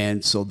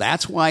 And so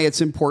that's why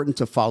it's important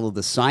to follow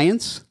the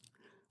science.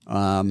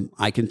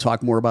 I can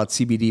talk more about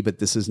CBD, but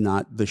this is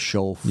not the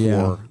show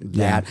for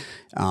that.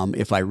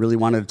 If I really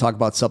wanted to talk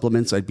about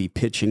supplements, I'd be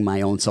pitching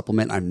my own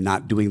supplement. I'm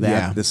not doing that.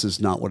 Yeah. This is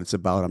not what it's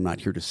about. I'm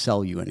not here to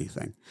sell you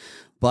anything.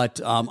 But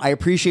I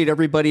appreciate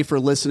everybody for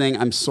listening.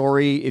 I'm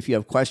sorry if you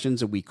have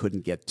questions and we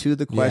couldn't get to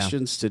the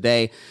questions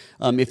today.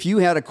 If you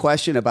had a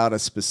question about a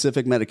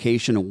specific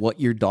medication and what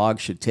your dog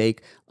should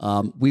take,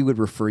 we would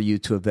refer you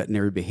to a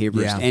veterinary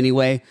behaviorist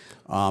anyway.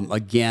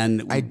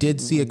 Again, I did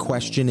see a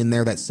question in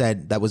there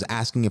that was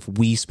asking if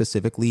we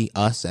specifically,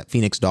 us at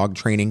Phoenix Dog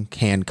Training,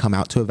 can come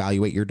out to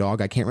evaluate your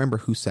dog. I can't remember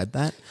who said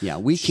that. Yeah,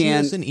 we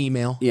can. Shoot us an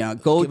email. Yeah,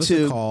 go Give us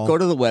a call.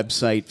 to the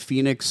website,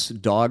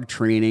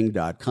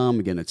 phoenixdogtraining.com.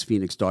 Again, it's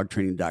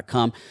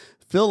phoenixdogtraining.com.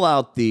 Fill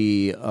out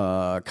the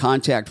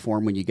contact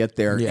form when you get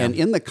there. Yeah. And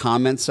in the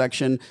comments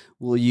section,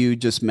 will you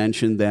just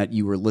mention that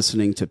you were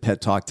listening to Pet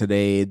Talk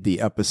today,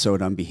 the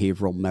episode on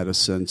behavioral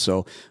medicine?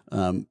 So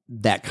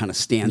that kind of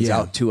stands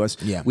out to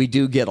us. Yeah. We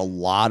do get a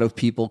lot of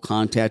people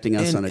contacting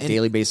us on a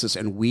daily basis,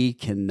 and we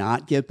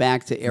cannot get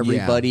back to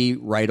everybody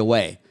right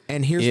away.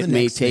 And here's it the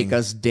may next take thing.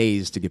 us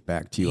days to get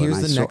back to you. Here's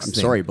And the next I'm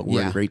thing. sorry, but we're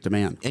in Yeah. great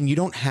demand. And you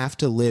don't have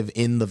to live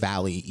in the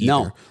valley either.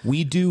 No.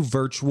 We do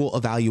virtual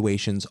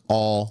evaluations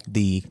all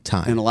the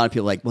time. And a lot of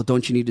people are like, well,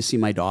 don't you need to see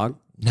my dog?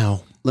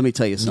 No. Let me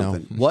tell you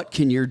something. What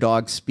can your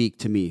dog speak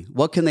to me?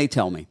 What can they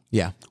tell me?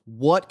 Yeah.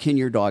 What can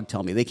your dog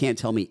tell me? They can't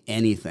tell me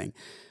anything.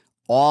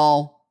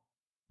 All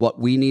what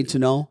we need to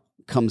know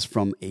comes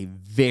from a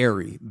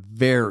very,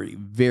 very,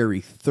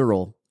 very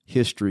thorough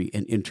history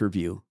and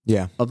interview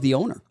of the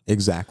owner.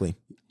 Exactly.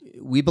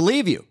 We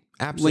believe you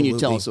when you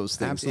tell us those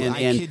things.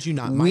 Absolutely. And I kid you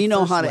not. we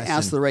know how to lesson,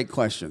 ask the right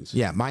questions.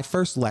 Yeah. My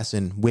first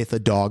lesson with a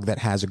dog that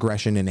has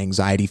aggression and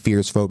anxiety,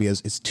 fears,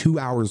 phobias is 2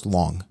 hours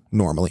long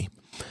normally.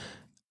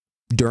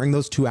 During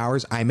those 2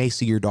 hours, I may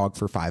see your dog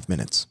for 5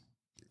 minutes.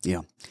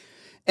 Yeah.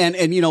 And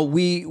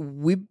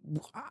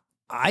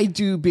I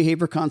do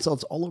behavior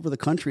consults all over the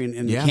country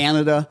in Yeah.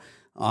 Canada.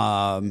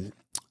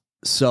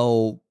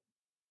 So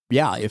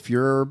yeah, if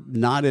you're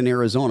not in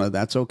Arizona,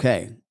 that's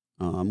okay.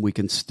 We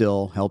can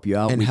still help you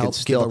out. And we help can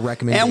still, give a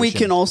recommendation. and we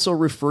can also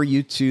refer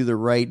you to the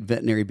right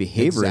veterinary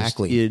behaviorist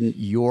Exactly. in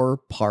your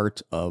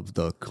part of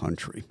the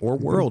country Or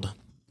world.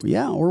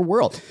 Yeah, or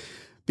world,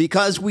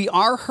 because we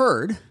are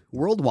heard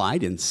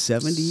worldwide in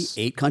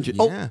 78 countries.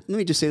 Oh, Yeah. let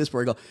me just say this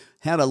before I go.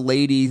 Had a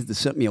lady that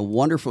sent me a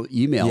wonderful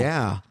email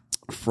Yeah.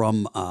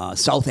 from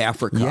South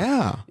Africa.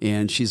 Yeah.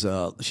 And she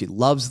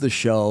loves the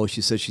show.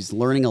 She says she's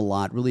learning a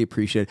lot, really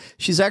appreciate it.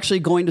 She's actually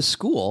going to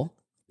school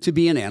to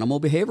be an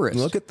animal behaviorist.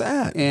 Look at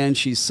that. And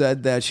she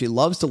said that she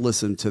loves to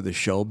listen to the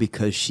show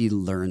because she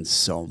learns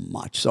so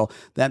much. So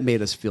that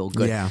made us feel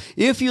good. Yeah.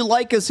 If you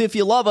like us, if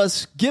you love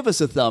us, give us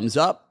a thumbs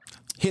up.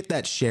 Hit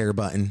that share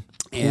button,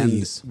 And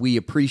please. we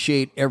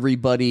appreciate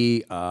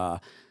everybody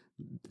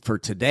for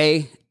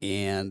today.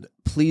 And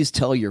please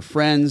tell your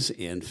friends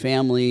and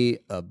family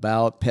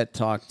about Pet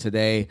Talk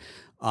today.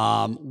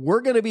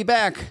 We're going to be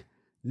back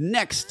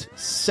next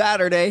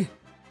Saturday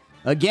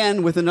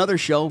again with another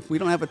show. We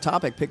don't have a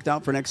topic picked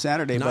out for next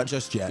Saturday. Not but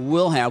just yet.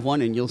 We'll have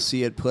one, and you'll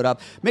see it put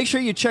up. Make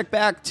sure you check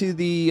back to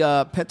the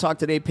Pet Talk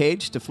Today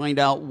page to find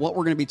out what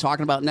we're going to be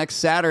talking about next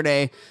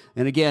Saturday.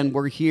 And again,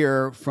 we're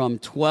here from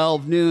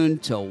 12 noon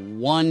till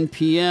 1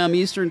 p.m.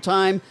 Eastern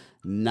Time,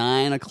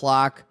 9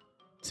 o'clock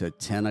to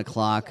 10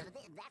 o'clock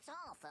That's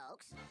all,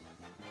 folks.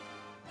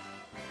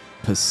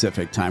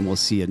 Pacific Time. We'll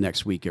see you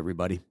next week,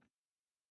 everybody.